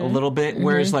competitions a little bit,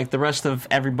 whereas like the rest of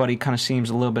everybody kind of seems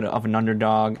a little bit of an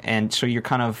underdog, and so you're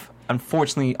kind of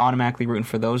unfortunately automatically rooting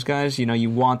for those guys. You know, you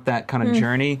want that kind of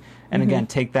journey, and again,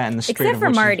 take that in the spirit Except of for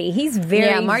which Marty. He's very...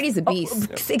 Yeah, Marty's a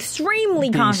beast. Extremely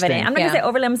Beasting. confident. I'm not going to Yeah. say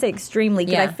overly, I'm going to say extremely,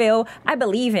 because Yeah. I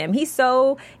believe him. He's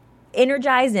so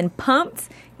energized and pumped.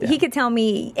 He could tell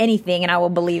me anything and I will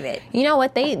believe it. You know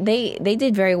what? They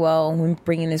did very well when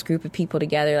bringing this group of people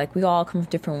together. Like, we all come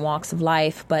from different walks of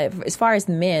life. But as far as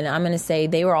the men, I'm going to say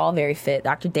they were all very fit.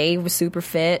 Dr. Dave was super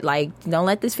fit. Like, don't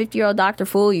let this 50-year-old doctor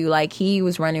fool you. Like, he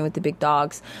was running with the big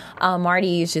dogs.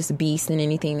 Marty is just a beast in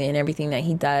anything and everything that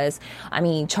he does. I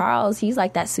mean, Charles, he's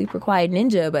like that super quiet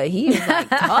ninja, but he is like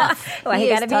tough. Well, he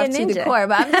is gotta be a tough to the ninja. core.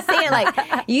 But I'm just saying,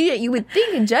 like, you would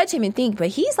think and judge him and think, but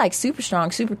he's like super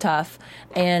strong, super tough.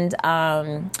 And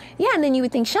and then you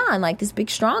would think Sean, like this big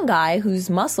strong guy whose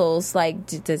muscles,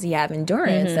 like, does he have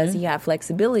endurance? Does he have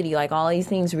flexibility? Like, all these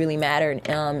things really matter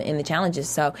in the challenges.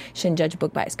 So shouldn't judge a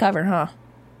book by its cover, huh?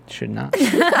 should not.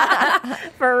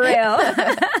 For real.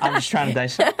 I'm just trying to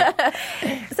dissect.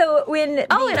 So when... and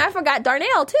I forgot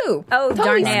Darnell, too. Oh,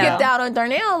 totally Darnell. skipped out on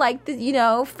Darnell, like,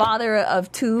 father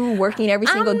of two, working every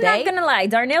single day. I'm not going to lie.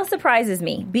 Darnell surprises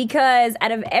me because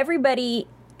out of everybody...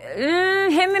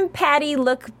 him and Patty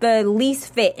look the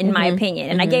least fit, in my opinion.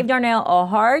 And I gave Darnell a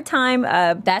hard time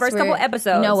first couple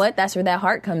episodes. You know what? That's where that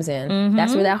heart comes in.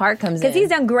 That's where that heart comes in. Because he's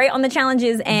done great on the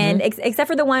challenges, and except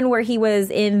for the one where he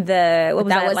was in the... What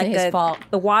was that? wasn't his fault.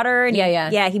 The water. And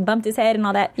Yeah. he bumped his head and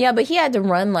all that. Yeah, but he had to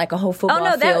run like a whole football Oh,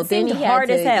 no, that field. seemed Then he had hard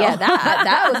to, as hell. Yeah,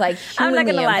 that was like I'm humanly not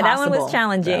going to lie. That impossible. one was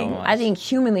challenging. I think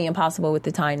humanly impossible with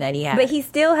the time that he had. But he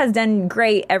still has done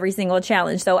great every single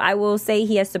challenge. So I will say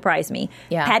he has surprised me.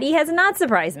 Yeah. Patty has not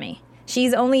surprised me.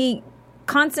 She's only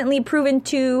constantly proven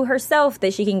to herself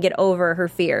that she can get over her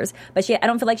fears. But I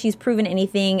don't feel like she's proven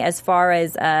anything as far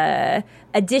as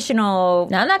additional...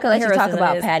 Now, I'm not going to let you talk heroism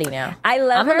about is. Patty now. I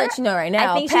love I'm her. going to let you know right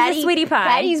now. I think she's a sweetie pie.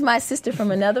 Patty's my sister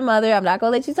from another mother. I'm not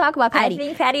going to let you talk about Patty. I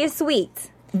think Patty is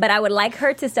sweet. But I would like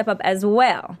her to step up as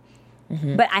well.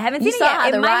 But I haven't seen it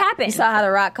yet. It might happen. You saw how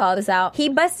The Rock called us out? He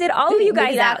busted all of you guys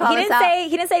Did he not out. call us out? He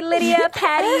didn't say Lydia,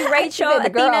 Patty, Rachel, He said the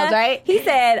Athena. girls, right? He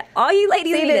said all you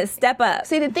ladies See, need to step up.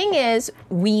 See, the thing is,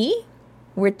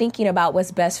 we're thinking about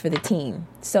what's best for the team.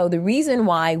 So the reason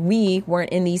why we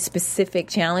weren't in these specific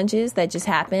challenges that just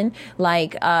happened,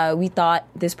 like we thought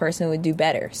this person would do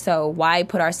better. So why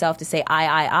put ourselves to say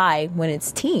I when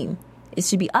it's team? It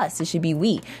should be us. It should be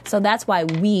we. So that's why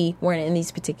we weren't in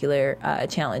these particular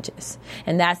challenges.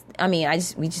 And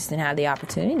we just didn't have the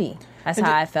opportunity. That's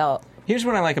how I felt. Here's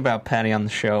what I like about Patty on the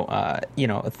show.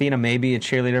 Athena may be a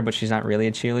cheerleader, but she's not really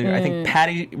a cheerleader. I think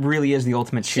Patty really is the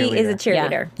ultimate cheerleader. She is a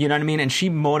cheerleader. Yeah. You know what I mean? And she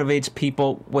motivates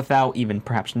people without even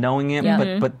perhaps knowing it,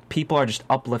 but people are just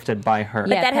uplifted by her. But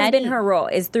Yeah, that has Patty- been her role,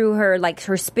 is through her, like,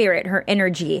 her spirit, her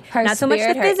energy, Her not so much the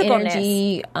spirit, her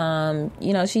physicalness.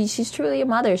 energy. She's truly a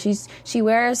mother. She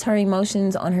wears her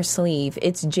emotions on her sleeve.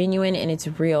 It's genuine and it's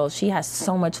real. She has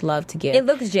so much love to give. It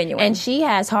looks genuine. And she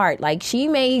has heart. Like, she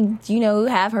may,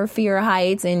 have her fear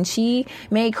heights and she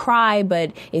may cry,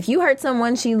 but if you hurt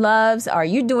someone she loves or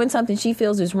you're doing something she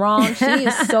feels is wrong, she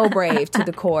is so brave to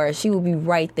the core. She will be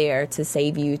right there to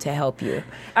save you, to help you.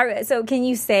 All right, so can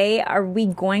you say, are we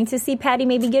going to see Patty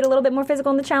maybe get a little bit more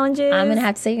physical in the challenges? I'm going to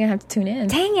have to say you're going to have to tune in.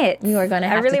 Dang it. You are going to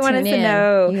have I really to tune wanted in. to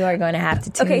know. You are going to have to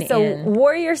tune in. Okay, so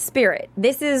warrior spirit.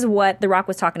 This is what The Rock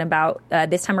was talking about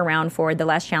this time around for the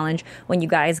last challenge when you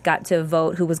guys got to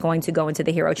vote who was going to go into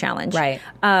the hero challenge. Right.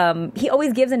 He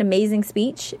always gives an amazing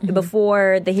speech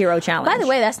before the hero challenge. By the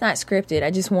way, that's not scripted.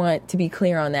 I just want to be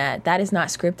clear on that. That is not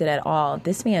scripted at all.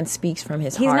 This man speaks from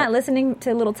his he's heart. not listening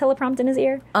to a little teleprompt in his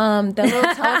ear? The little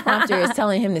teleprompter is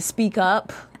telling him to speak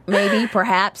up. Maybe,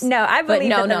 perhaps. No, I believe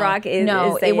that The Rock is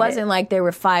No, saying it wasn't like there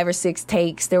were 5 or 6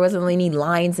 takes. There wasn't any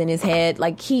lines in his head.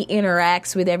 Like, he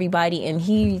interacts with everybody, and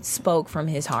he spoke from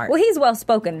his heart. Well, he's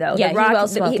well-spoken, though. Yeah, The Rock, he's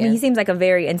well-spoken. He seems like a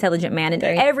very intelligent man, and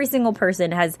every single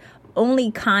person has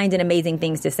only kind and amazing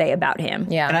things to say about him.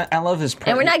 Yeah. And I love his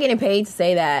And we're not getting paid to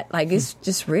say that. Like, it's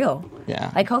just real.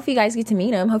 Yeah. Like, hope you guys get to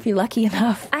meet him. Hope you're lucky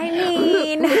enough. I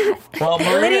mean, Well,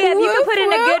 Lydia, if you could put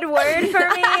in a Whoop, good word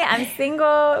for me, I'm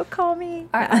single. Call me.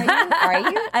 Are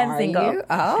you? I'm Are single. you?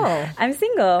 Oh. I'm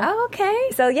single. Oh, okay.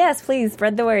 So yes, please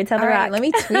spread the word. Tell The All right, Rock. let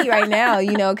me tweet right now,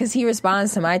 because he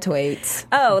responds to my tweets.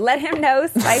 Oh, let him know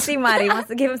Spicy Mari wants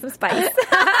to give him some spice.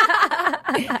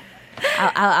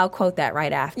 I'll quote that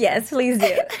right after. Yes, please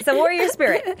do. So warrior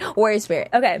spirit. Warrior spirit.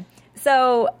 Okay.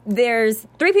 So there's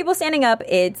 3 people standing up.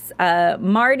 It's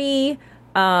Marty,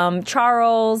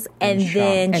 Charles, and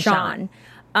then Sean.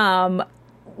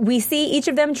 We see each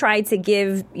of them try to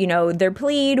give, their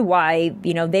plead, why,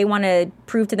 they want to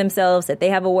prove to themselves that they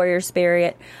have a warrior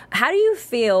spirit. How do you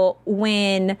feel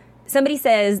when somebody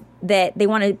says that they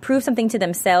want to prove something to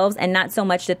themselves and not so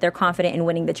much that they're confident in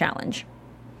winning the challenge?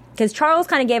 Because Charles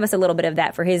kind of gave us a little bit of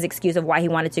that for his excuse of why he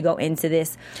wanted to go into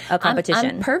this competition.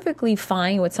 I'm perfectly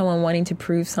fine with someone wanting to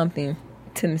prove something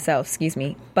to themselves,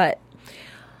 but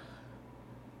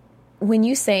when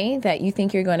you say that you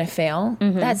think you're going to fail,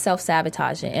 that's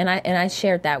self-sabotaging. And I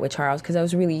shared that with Charles because I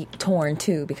was really torn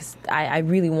too, because I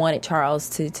really wanted Charles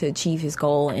to achieve his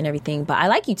goal and everything. But I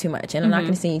like you too much, and I'm not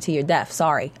going to send you to your death.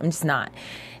 Sorry, I'm just not.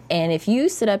 And if you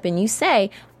sit up and you say,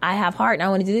 I have heart and I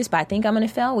want to do this, but I think I'm going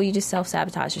to fail, well, you just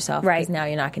self-sabotage yourself. Right. Because now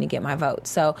you're not going to get my vote.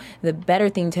 So the better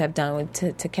thing to have done would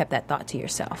to kept that thought to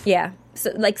yourself. Yeah.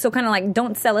 So kind of like,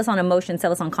 don't sell us on emotion,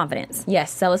 sell us on confidence.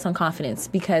 Yes, sell us on confidence.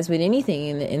 Because with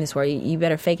anything in this world, you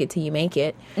better fake it till you make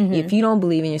it. If you don't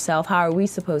believe in yourself, how are we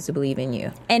supposed to believe in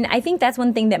you? And I think that's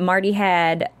one thing that Marty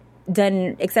had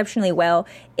done exceptionally well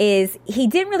is he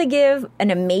didn't really give an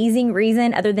amazing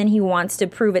reason other than he wants to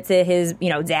prove it to his,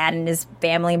 dad and his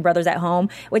family and brothers at home,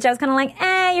 which I was kind of like,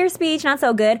 your speech, not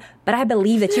so good, but I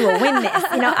believe that you will win this.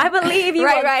 I believe you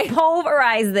will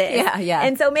pulverize this. Yeah.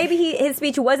 And so maybe his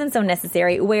speech wasn't so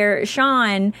necessary, where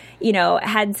Sean,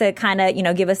 had to kind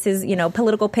of, give us his,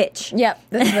 political pitch. Yep,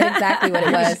 that's exactly what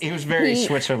it was. He was very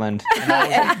Switzerland. And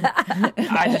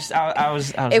I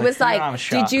was it was like, I was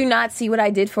shocked. did you not see what I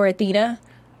did for Athena?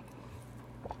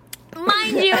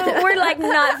 Mind you, we're like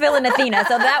not feeling Athena,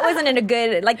 so that wasn't a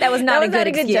good, that was not a good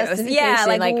excuse. Yeah,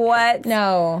 like what?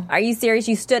 No. Are you serious?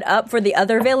 You stood up for the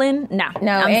other villain? No, I'm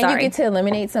and sorry. you get to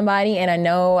eliminate somebody, and I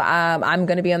know I'm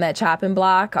going to be on that chopping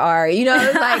block, or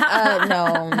it's like,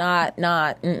 no,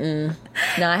 not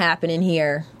happening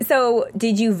here. So,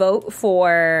 did you vote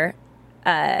for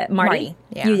Marty?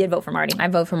 Yeah. You did vote for Marty. I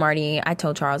vote for Marty. I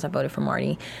told Charles I voted for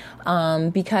Marty.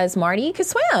 Because Marty could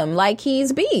swim.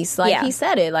 He's a beast. He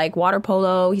said it. Water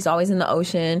polo. He's always in the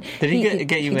ocean. Did he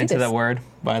get you into that word,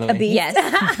 by the way? A beast?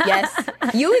 Yes. Yes.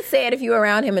 You would say it if you were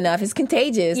around him enough. It's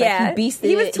contagious. Yeah.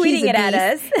 He was tweeting it at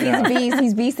us. He's a beast.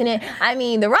 He's beasting it. I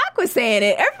mean, The Rock was saying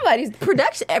it. Everybody's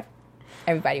production.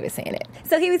 Everybody was saying it.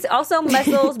 So he was also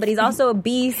muscles, but he's also a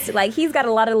beast. He's got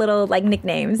a lot of little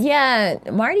nicknames. Yeah.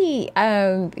 Marty,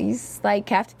 he's like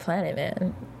Captain Planet,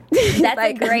 man. That's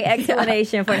a great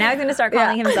explanation for. Now he's going to start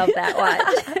calling himself that.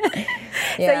 Watch.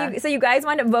 Yeah. So you guys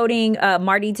wound up voting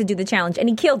Marty to do the challenge, and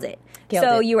he killed it.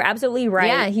 You were absolutely right.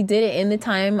 Yeah, he did it in the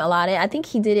time allotted. I think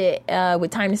he did it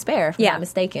with time to spare, if I'm not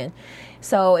mistaken.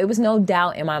 So it was no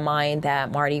doubt in my mind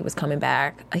that Marty was coming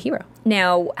back a hero.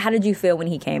 Now, how did you feel when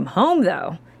he came home,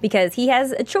 though? Because he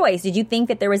has a choice. Did you think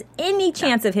that there was any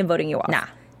chance of him voting you off? No.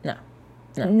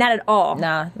 Not at all?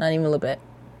 Nah, not even a little bit.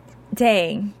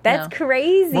 Dang. That's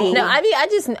crazy. No, I mean,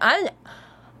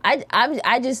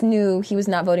 I just knew he was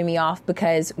not voting me off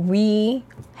because we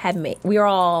were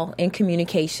all in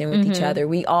communication with each other.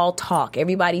 We all talk.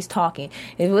 Everybody's talking.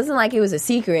 It wasn't like it was a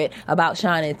secret about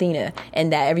Sean and Athena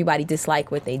and that everybody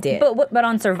disliked what they did. But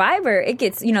on Survivor, it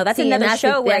gets, that's another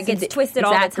show where it gets twisted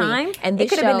all the time. And it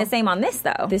could have been the same on this,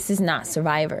 though. This is not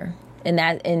Survivor. And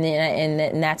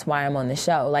that's why I'm on the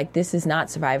show. Like, this is not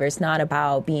Survivor. It's not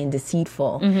about being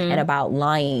deceitful and about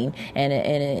lying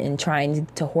and trying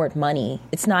to hoard money.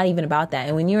 It's not even about that.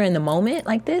 And when you're in the moment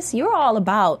like this, you're all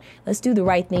about, let's do the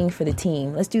right thing for the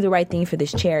team. Let's do the right thing for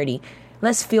this charity.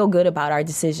 Let's feel good about our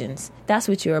decisions. That's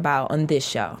what you're about on this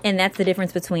show. And that's the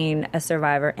difference between a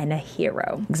survivor and a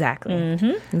hero. Exactly.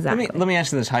 Exactly. Let me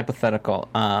ask you this hypothetical.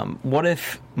 What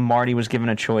if Marty was given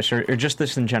a choice, or just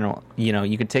this in general?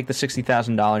 You could take the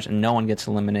 $60,000 and no one gets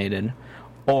eliminated,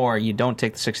 or you don't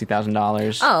take the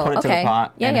 $60,000, put it to the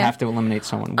pot, and have to eliminate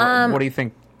someone. What do you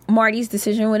think Marty's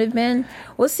decision would have been?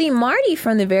 Well, see, Marty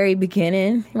from the very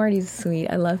beginning, Marty's sweet.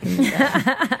 I love him.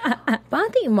 But I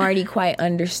don't think Marty quite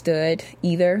understood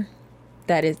either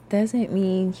that it doesn't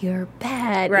mean you're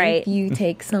bad if you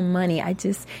take some money.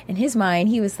 In his mind,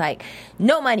 he was like,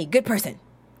 no money, good person.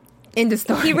 End of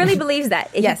story. He really believes that.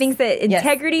 He thinks that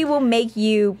integrity will make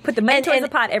you put the money towards the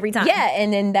pot every time. Yeah,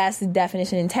 and then that's the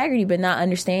definition of integrity, but not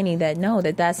understanding that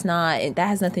that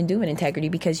has nothing to do with integrity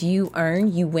because you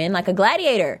win like a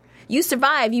gladiator. You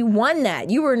survive. You won that.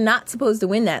 You were not supposed to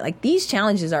win that. Like, these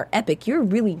challenges are epic.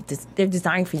 They're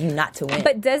designed for you not to win.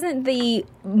 But doesn't the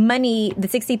money, the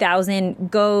 $60,000,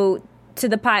 go to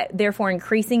the pot, therefore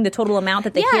increasing the total amount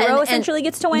that the hero essentially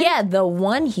gets to win? Yeah, the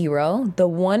one hero, the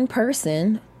one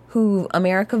person who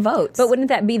America votes. But wouldn't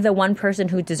that be the one person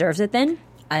who deserves it then?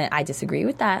 I disagree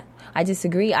with that. I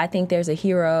disagree. I think there's a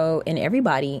hero in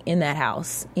everybody in that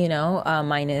house,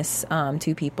 minus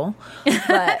 2 people.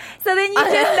 But so then you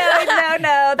just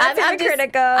no, that's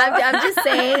hypocritical. I'm just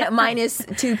saying, minus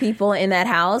 2 people in that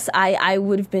house, I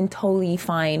would have been totally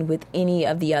fine with any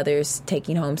of the others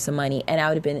taking home some money, and I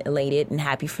would have been elated and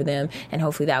happy for them, and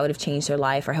hopefully that would have changed their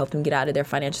life or helped them get out of their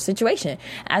financial situation.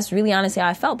 That's really honestly how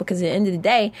I felt, because at the end of the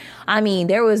day, I mean,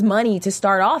 there was money to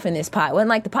start off in this pot. It wasn't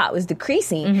like the pot was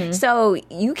decreasing. So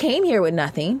you came here with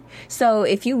nothing. So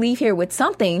if you leave here with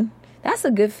something, that's a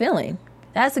good feeling.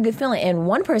 That's a good feeling. And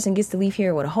one person gets to leave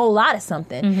here with a whole lot of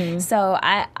something. So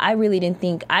I really didn't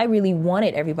think, I really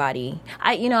wanted everybody.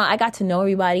 I got to know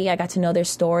everybody. I got to know their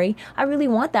story. I really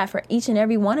want that for each and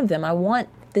every one of them. I want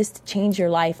this to change your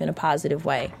life in a positive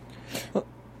way. Go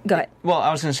ahead. Well,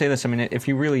 I was going to say this. I mean, if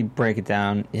you really break it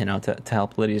down, to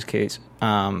help Lydia's case,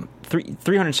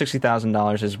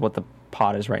 $360,000 is what the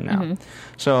pot is right now.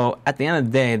 So at the end of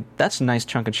the day, that's a nice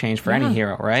chunk of change for any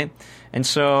hero, right? And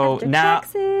so after now,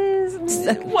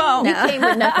 taxes. Well, you came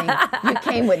with nothing. You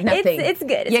came with nothing. It's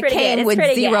good. It's you pretty came good. with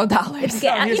 $0. It's good.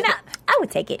 I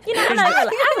would take it. I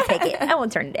would take it. I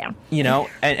won't turn it down.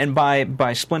 And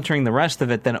by splintering the rest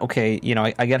of it, then okay,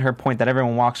 I get her point that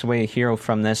everyone walks away a hero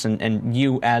from this, and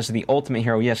you as the ultimate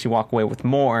hero, yes, you walk away with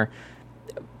more.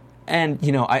 And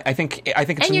I think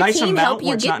it's a nice amount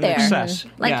where it's not an excess.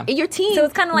 Your team. So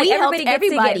it's kind of like everybody gets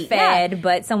to get fed,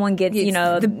 but someone gets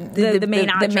the main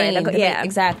entree. Yeah,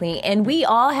 exactly. And we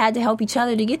all had to help each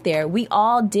other to get there. We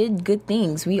all did good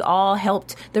things. We all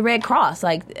helped the Red Cross.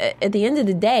 Like, at the end of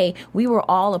the day, we were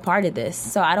all a part of this.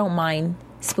 So I don't mind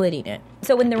splitting it.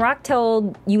 So when The Rock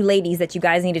told you ladies that you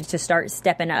guys needed to start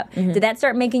stepping up, did that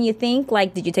start making you think?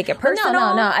 Like, did you take it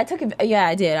personal? No. I took it. Yeah,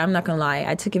 I did. I'm not gonna lie.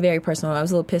 I took it very personal. I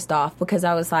was a little pissed off because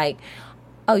I was like,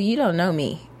 "Oh, you don't know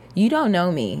me. You don't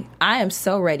know me. I am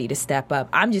so ready to step up.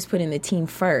 I'm just putting the team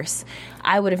first.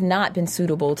 I would have not been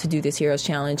suitable to do this Heroes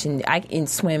Challenge and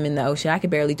swim in the ocean. I could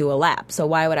barely do a lap. So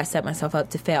why would I set myself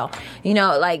up to fail? He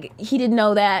didn't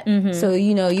know that. So,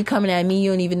 you coming at me,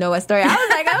 you don't even know what story. I was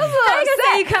like, I was a little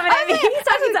upset. You coming at me. He's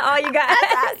talking to all you guys.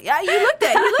 You looked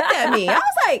at me. I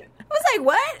was like,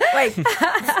 what? Like,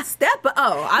 step up.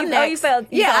 Oh, I'm next. You felt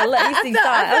it.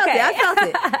 I felt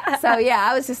it. So,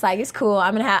 yeah, I was just like, it's cool. I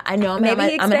know I'm going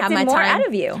to have my more time. Out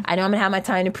of you. I know I'm going to have my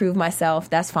time to prove myself.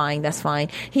 That's fine.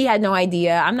 He had no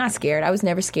idea. I'm not scared. I was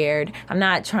never scared. I'm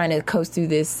not trying to coast through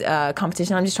this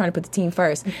competition. I'm just trying to put the team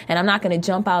first. And I'm not going to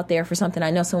jump out there for something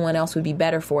I know someone else would be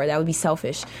better for. That would be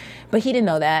selfish. But he didn't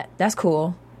know that. That's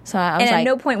cool. So I was at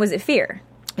no point was it fear.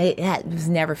 It was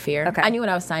never fear. Okay. I knew what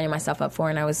I was signing myself up for,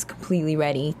 and I was completely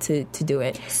ready to do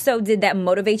it. So did that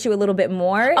motivate you a little bit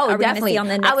more? Oh, Are we definitely. Gonna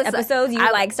see on the next episodes,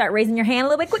 you start raising your hand a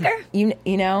little bit quicker? You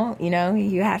know,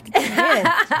 you have to tune in.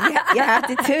 You have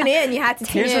to tune in. You have to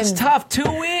tune in. Here's what's tough. 2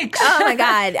 weeks. Oh my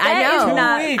God, I know. Is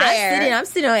not fair. I'm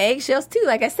sitting on eggshells too.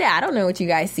 Like I said, I don't know what you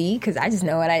guys see because I just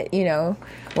know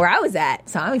where I was at.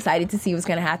 So I'm excited to see what's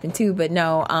going to happen too. But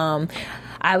no,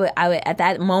 I would at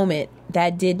that moment,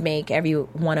 that did make every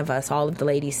one of us, all of the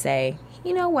ladies, say,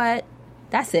 you know what?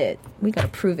 That's it. We got to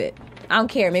prove it. I don't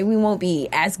care. Maybe we won't be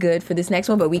as good for this next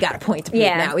one, but we got a point to prove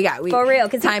now. For real,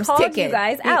 because time's called ticking. You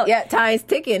guys out. Yeah, time's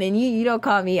ticking, and you don't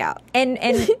call me out. And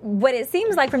what it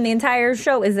seems like from the entire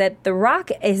show is that The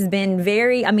Rock has been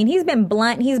he's been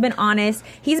blunt, he's been honest,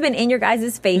 he's been in your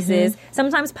guys' faces,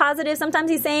 sometimes positive,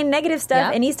 sometimes he's saying negative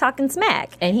stuff, and he's talking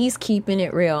smack. And he's keeping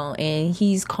it real, and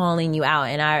he's calling you out,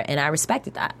 and I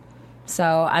respected that. So,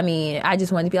 I mean, I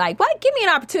just wanted to be like, what? Give me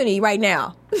an opportunity right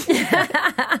now.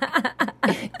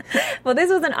 Well,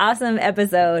 this was an awesome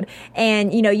episode.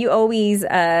 And, you always,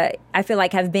 I feel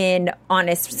like, have been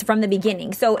honest from the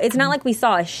beginning. So it's not like we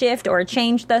saw a shift or a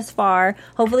change thus far.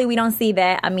 Hopefully we don't see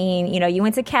that. I mean, you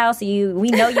went to Cal, so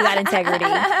we know you got integrity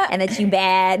and that you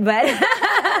bad.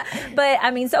 But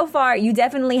I mean, so far, you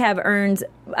definitely have earned,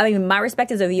 my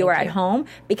respect as a viewer at home,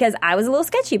 because I was a little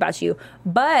sketchy about you.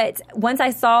 But once I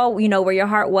saw, where your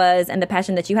heart was and the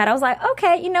passion that you had, I was like,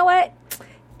 okay, you know what?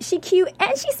 She cute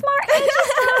and she's smart and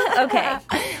she's okay.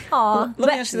 Aw.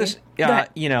 Let me ask you this.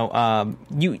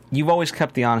 You've always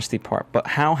kept the honesty part, but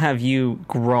how have you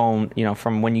grown,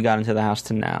 from when you got into the house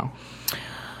to now?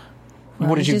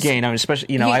 What did you gain? I mean,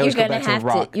 especially, I always go back to The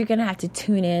Rock. You're going to have to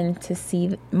tune in to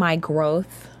see my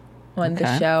growth on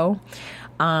the show.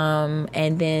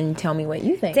 And then tell me what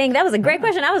you think. Dang, that was a great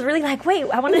question. I was really like, wait,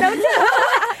 I want to know too.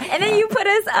 And then you put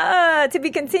us to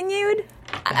be continued.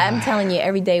 I'm telling you,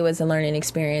 every day was a learning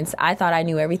experience. I thought I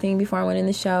knew everything before I went in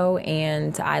the show,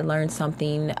 and I learned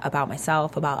something about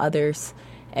myself, about others,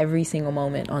 every single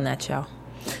moment on that show.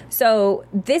 So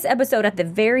this episode, at the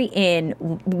very end,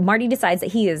 Marty decides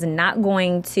that he is not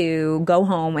going to go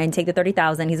home and take the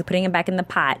 $30,000. He's putting it back in the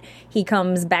pot. He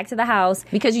comes back to the house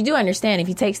because you do understand if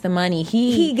he takes the money,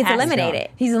 he gets eliminated.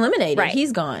 He's eliminated. Right.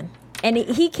 He's gone. And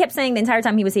he kept saying the entire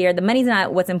time he was here, the money's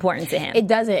not what's important to him. It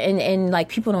doesn't. And like,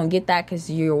 people don't get that because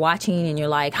you're watching and you're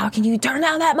like, how can you turn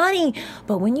down that money?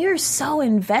 But when you're so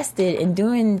invested in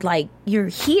doing, like, you're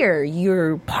here,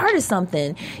 you're part of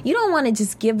something, you don't want to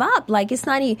just give up. Like, it's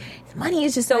not money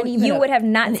is just so not even you would have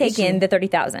not issue. taken the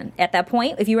 $30,000 at that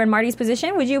point. If you were in Marty's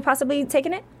position, would you possibly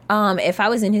taken it? If I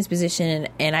was in his position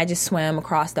and I just swam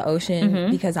across the ocean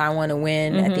because I want to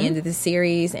win at the end of the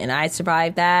series and I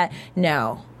survived that,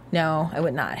 No, I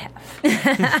would not have. No.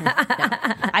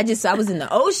 I was in the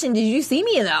ocean. Did you see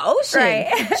me in the ocean?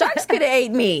 Right. Sharks could have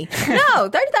ate me. No,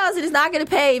 $30,000 is not going to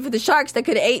pay for the sharks that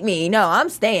could have ate me. No, I'm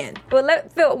staying. Well,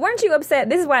 Phil, weren't you upset?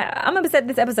 This is why I'm upset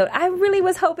this episode. I really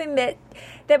was hoping that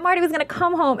Marty was going to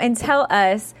come home and tell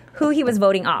us who he was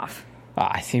voting off.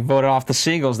 I think voted off the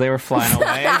Seagulls. They were flying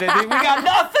away. We got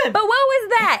nothing. But what was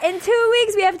that? In 2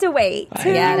 weeks, we have to wait.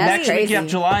 Yeah, that's Next crazy. week you have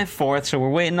July 4th, so we're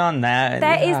waiting on that.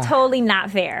 That is totally not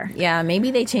fair. Yeah,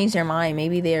 maybe they changed their mind.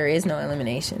 Maybe there is no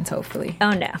eliminations, hopefully.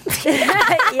 Oh, no.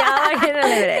 Y'all are going to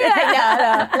limit it.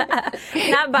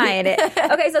 No. Not buying it.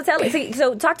 Okay,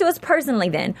 so talk to us personally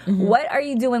then. What are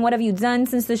you doing? What have you done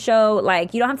since the show?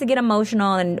 Like, you don't have to get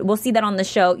emotional, and we'll see that on the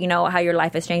show, how your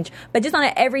life has changed. But just on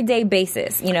an everyday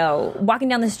basis, walking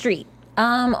down the street.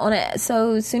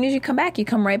 So as soon as you come back, you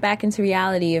come right back into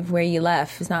reality of where you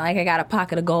left. It's not like I got a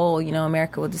pocket of gold,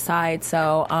 America will decide.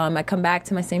 So I come back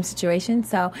to my same situation.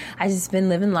 So I just been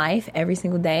living life every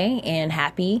single day and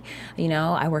happy.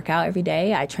 I work out every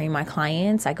day. I train my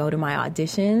clients. I go to my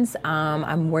auditions.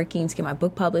 I'm working to get my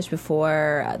book published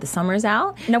before the summer's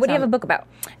out. Now, what do you have a book about?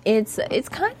 It's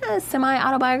kind of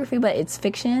semi-autobiography, but it's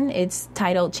fiction. It's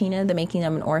titled China, The Making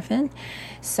of an Orphan.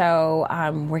 So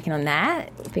I'm working on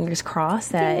that. Fingers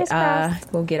crossed that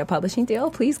we'll get a publishing deal.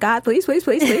 Please, God, please.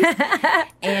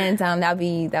 And that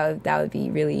would be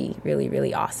really, really,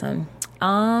 really awesome.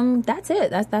 That's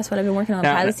it. That's what I've been working on.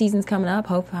 Pilot season's coming up.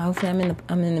 Hopefully I'm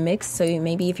in the mix. So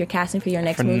maybe if you're casting for your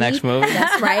next movie. Next movie.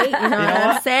 That's right. You know what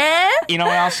I'm saying? You know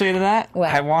what I'll say to that? What?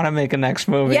 I want to make a next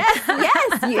movie. Yes.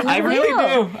 You I really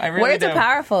will. do. I really Words do. are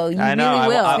powerful. You I know. really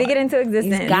will. Speak it into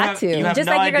existence. You've got to. You have Just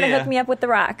no like you're going to idea. hook me up with The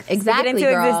Rock. Exactly, Speak it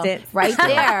into girl. existence. Right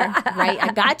there. Right.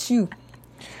 I got you.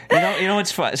 You know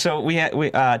what's fun? So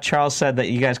Charles said that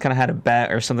you guys kind of had a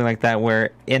bet or something like that,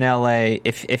 where in LA,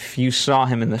 if you saw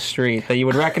him in the street, that you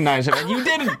would recognize him, and you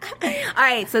didn't. All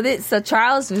right, so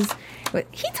Charles was But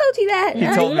he told you that?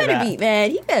 He told me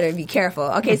that. You better be careful.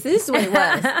 Okay, so this is what it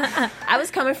was. I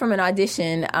was coming from an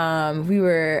audition. We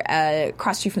were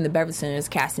across the street from the Beverly Center. There's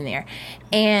casting there.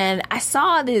 And I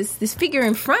saw this figure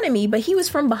in front of me, but he was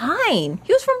from behind.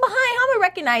 How am I going to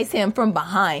recognize him from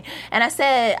behind? And I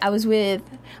said, I was with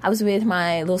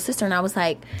my little sister, and I was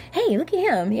like, hey, look at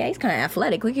him. Yeah, he's kind of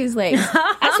athletic. Look at his legs.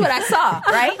 That's what I saw,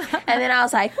 right? And then I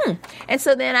was like, And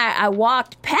so then I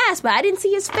walked past, but I didn't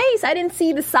see his face. I didn't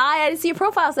see the side. I didn't see your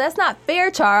profile. So that's not fair,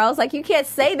 Charles. Like, you can't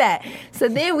say that. So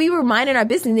then we were minding our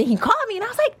business, and then he called me, and I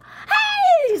was like, hey!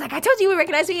 He's like, I told you would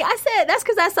recognize me. I said, that's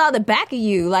because I saw the back of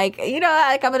you. Like, you know,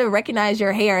 like I'm going to recognize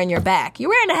your hair and your back. You're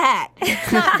wearing a hat.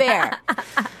 It's not fair.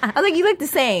 I was like, you look the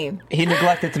same. He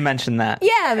neglected to mention that.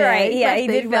 Yeah, man. Right. Yeah, he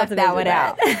did left that one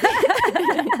out.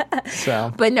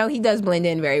 So, but no, he does blend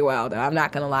in very well, though. I'm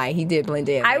not going to lie. He did blend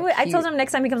in. I told him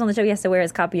next time he comes on the show, he has to wear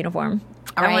his cop uniform.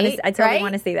 Right? I totally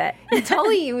want to see that.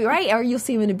 Totally, right? Or you'll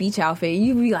see him in a beach outfit.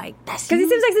 You'll be like, that's because he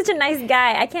seems like such a nice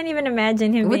guy. I can't even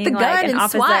imagine him with being the gun like an and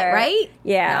officer. SWAT, right?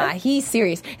 Yeah. Nah, he's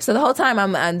serious. So the whole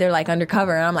time they're like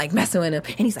undercover, and I'm like messing with him,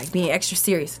 and he's like being extra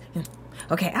serious.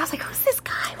 Okay, I was like, who's this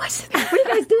guy? What are you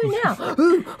guys doing now?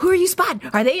 Who are you spotting?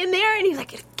 Are they in there? And he's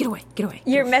like, get away.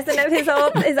 You're messing up his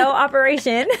whole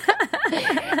operation. It was funny.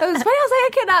 I was like, I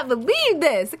cannot believe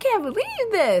this. I can't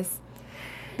believe this.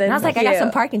 And I was like, I got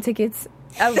some parking tickets.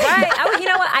 Oh, right. You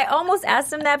know what? I almost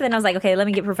asked him that, but then I was like, okay, let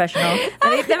me get professional.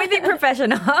 Let me think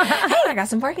professional. Hey, I got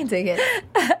some parking tickets.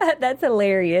 That's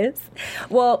hilarious.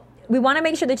 Well, we want to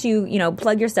make sure that you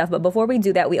plug your stuff, but before we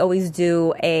do that, we always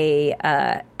do a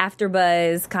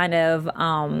AfterBuzz kind of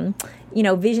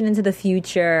vision into the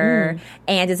future,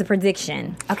 and it's a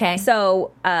prediction. Okay.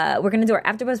 So we're gonna do our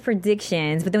AfterBuzz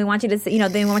predictions, but then we want you to say,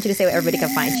 then we want you to say where everybody can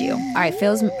find you. All right,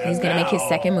 he's gonna make his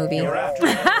second movie.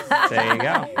 there you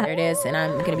go. There it is, and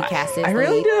I'm gonna be casted. I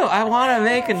really do. I want to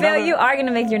make another. Phil, you are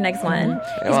gonna make your next one.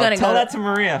 He's gonna tell that to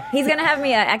Maria. He's gonna have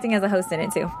me acting as a host in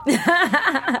it too.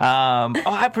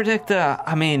 I predict.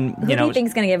 Who do you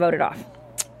think's gonna get voted off?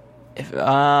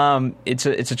 It's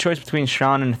a choice between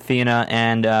Sean and Athena,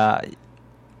 and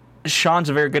Sean's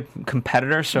a very good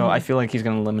competitor, so I feel like he's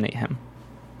going to eliminate him.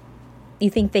 You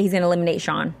think that he's going to eliminate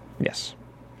Sean? Yes.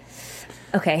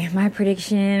 Okay, my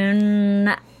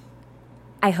prediction,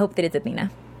 I hope that it's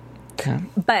Athena. Okay.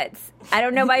 But I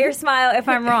don't know by your smile if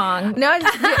I'm wrong. No,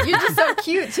 you're just so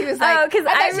cute. She was like, because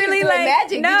I really like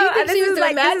magic. No, Did you think this she was is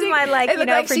doing magic? This is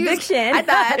my prediction. I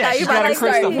thought you were about to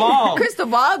crystal ball. Crystal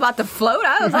ball about to float.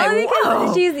 I was like,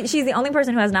 whoa. She's the only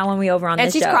person who has not won me over on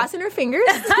this show. And she's crossing her fingers.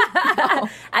 I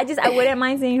wouldn't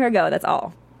mind seeing her go. That's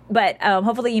all. But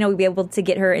hopefully, we'll be able to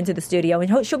get her into the studio,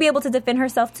 and she'll be able to defend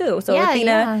herself too. So,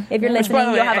 Athena, if you're listening,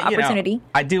 you'll have an opportunity.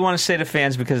 I do want to say to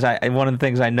fans, because one of the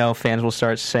things I know fans will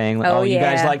start saying, you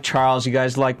guys like Charles, you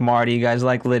guys like Marty, you guys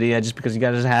like Lydia, just because you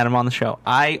guys had him on the show.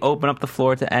 I open up the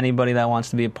floor to anybody that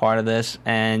wants to be a part of this,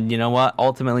 and you know what?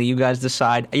 Ultimately, you guys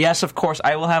decide. Yes, of course,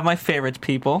 I will have my favorites,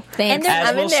 people. Thanks.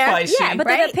 As will Spicy. Yeah, but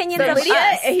the opinions of Lydia,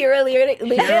 us.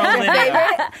 Lydia,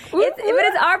 But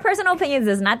it's our personal opinions.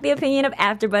 It's not the opinion of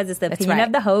AfterBuzz. It's the opinion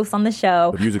of the host on the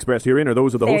show. The views expressed herein are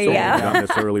those of the host only, not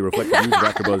necessarily reflect the views of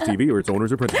AfterBuzz TV or its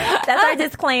owners or principals. That's our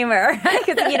disclaimer.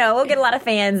 Because, we'll get a lot of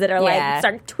fans that are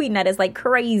start tweeting at us like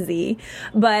crazy.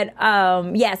 But,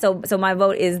 so my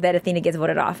vote is that Athena gets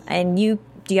voted off. And do you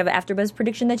have an AfterBuzz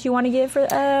prediction that you want to give for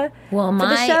the show?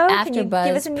 My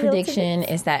AfterBuzz prediction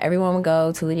is that everyone will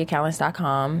go to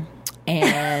LydiaCallens.com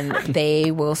and they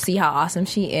will see how awesome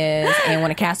she is and want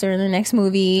to cast her in the next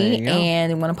movie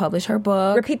and want to publish her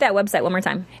book. Repeat that website one more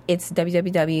time. It's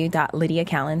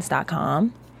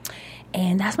www.LydiaCallens.com.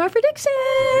 And that's my prediction.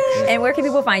 And where can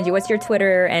people find you? What's your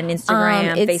Twitter and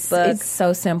Instagram, Facebook? It's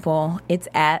so simple. It's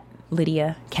at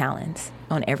Lydia Callens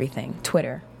on everything.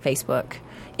 Twitter, Facebook,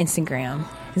 Instagram.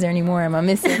 Is there any more? Am I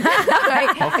missing? Right?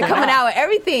 I'm coming out with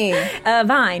everything.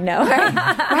 Vine, no. Right?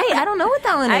 I don't know what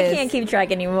that one is. I can't keep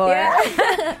track anymore.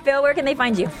 Yeah. Phil, where can they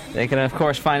find you? They can, of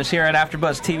course, find us here at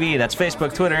AfterBuzz TV. That's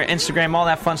Facebook, Twitter, Instagram, all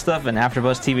that fun stuff, and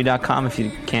AfterBuzzTV.com if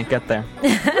you can't get there.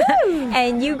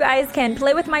 And you guys can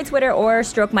play with my Twitter or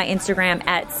stroke my Instagram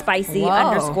at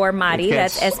spicy_Mari.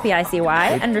 That's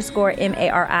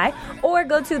SPICY_MARI. Or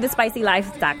go to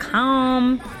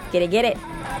thespicylife.com. Get it.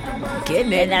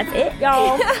 Getting it. And that's it,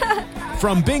 y'all.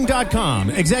 From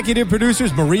Bing.com, executive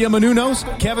producers Maria Menounos,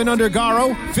 Kevin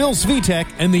Undergaro, Phil Svitek,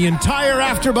 and the entire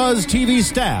AfterBuzz TV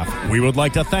staff, we would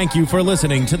like to thank you for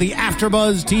listening to the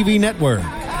AfterBuzz TV network.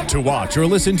 To watch or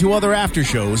listen to other after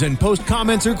shows and post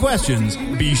comments or questions,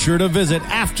 be sure to visit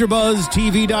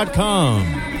AfterBuzzTV.com.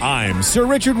 I'm Sir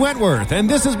Richard Wentworth, and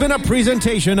this has been a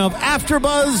presentation of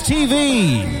AfterBuzz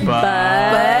TV.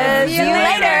 Buzz you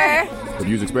later. The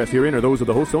views views expressed herein are those of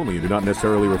the hosts only and do not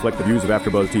necessarily reflect the views of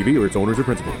AfterBuzz TV or its owners or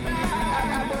principals.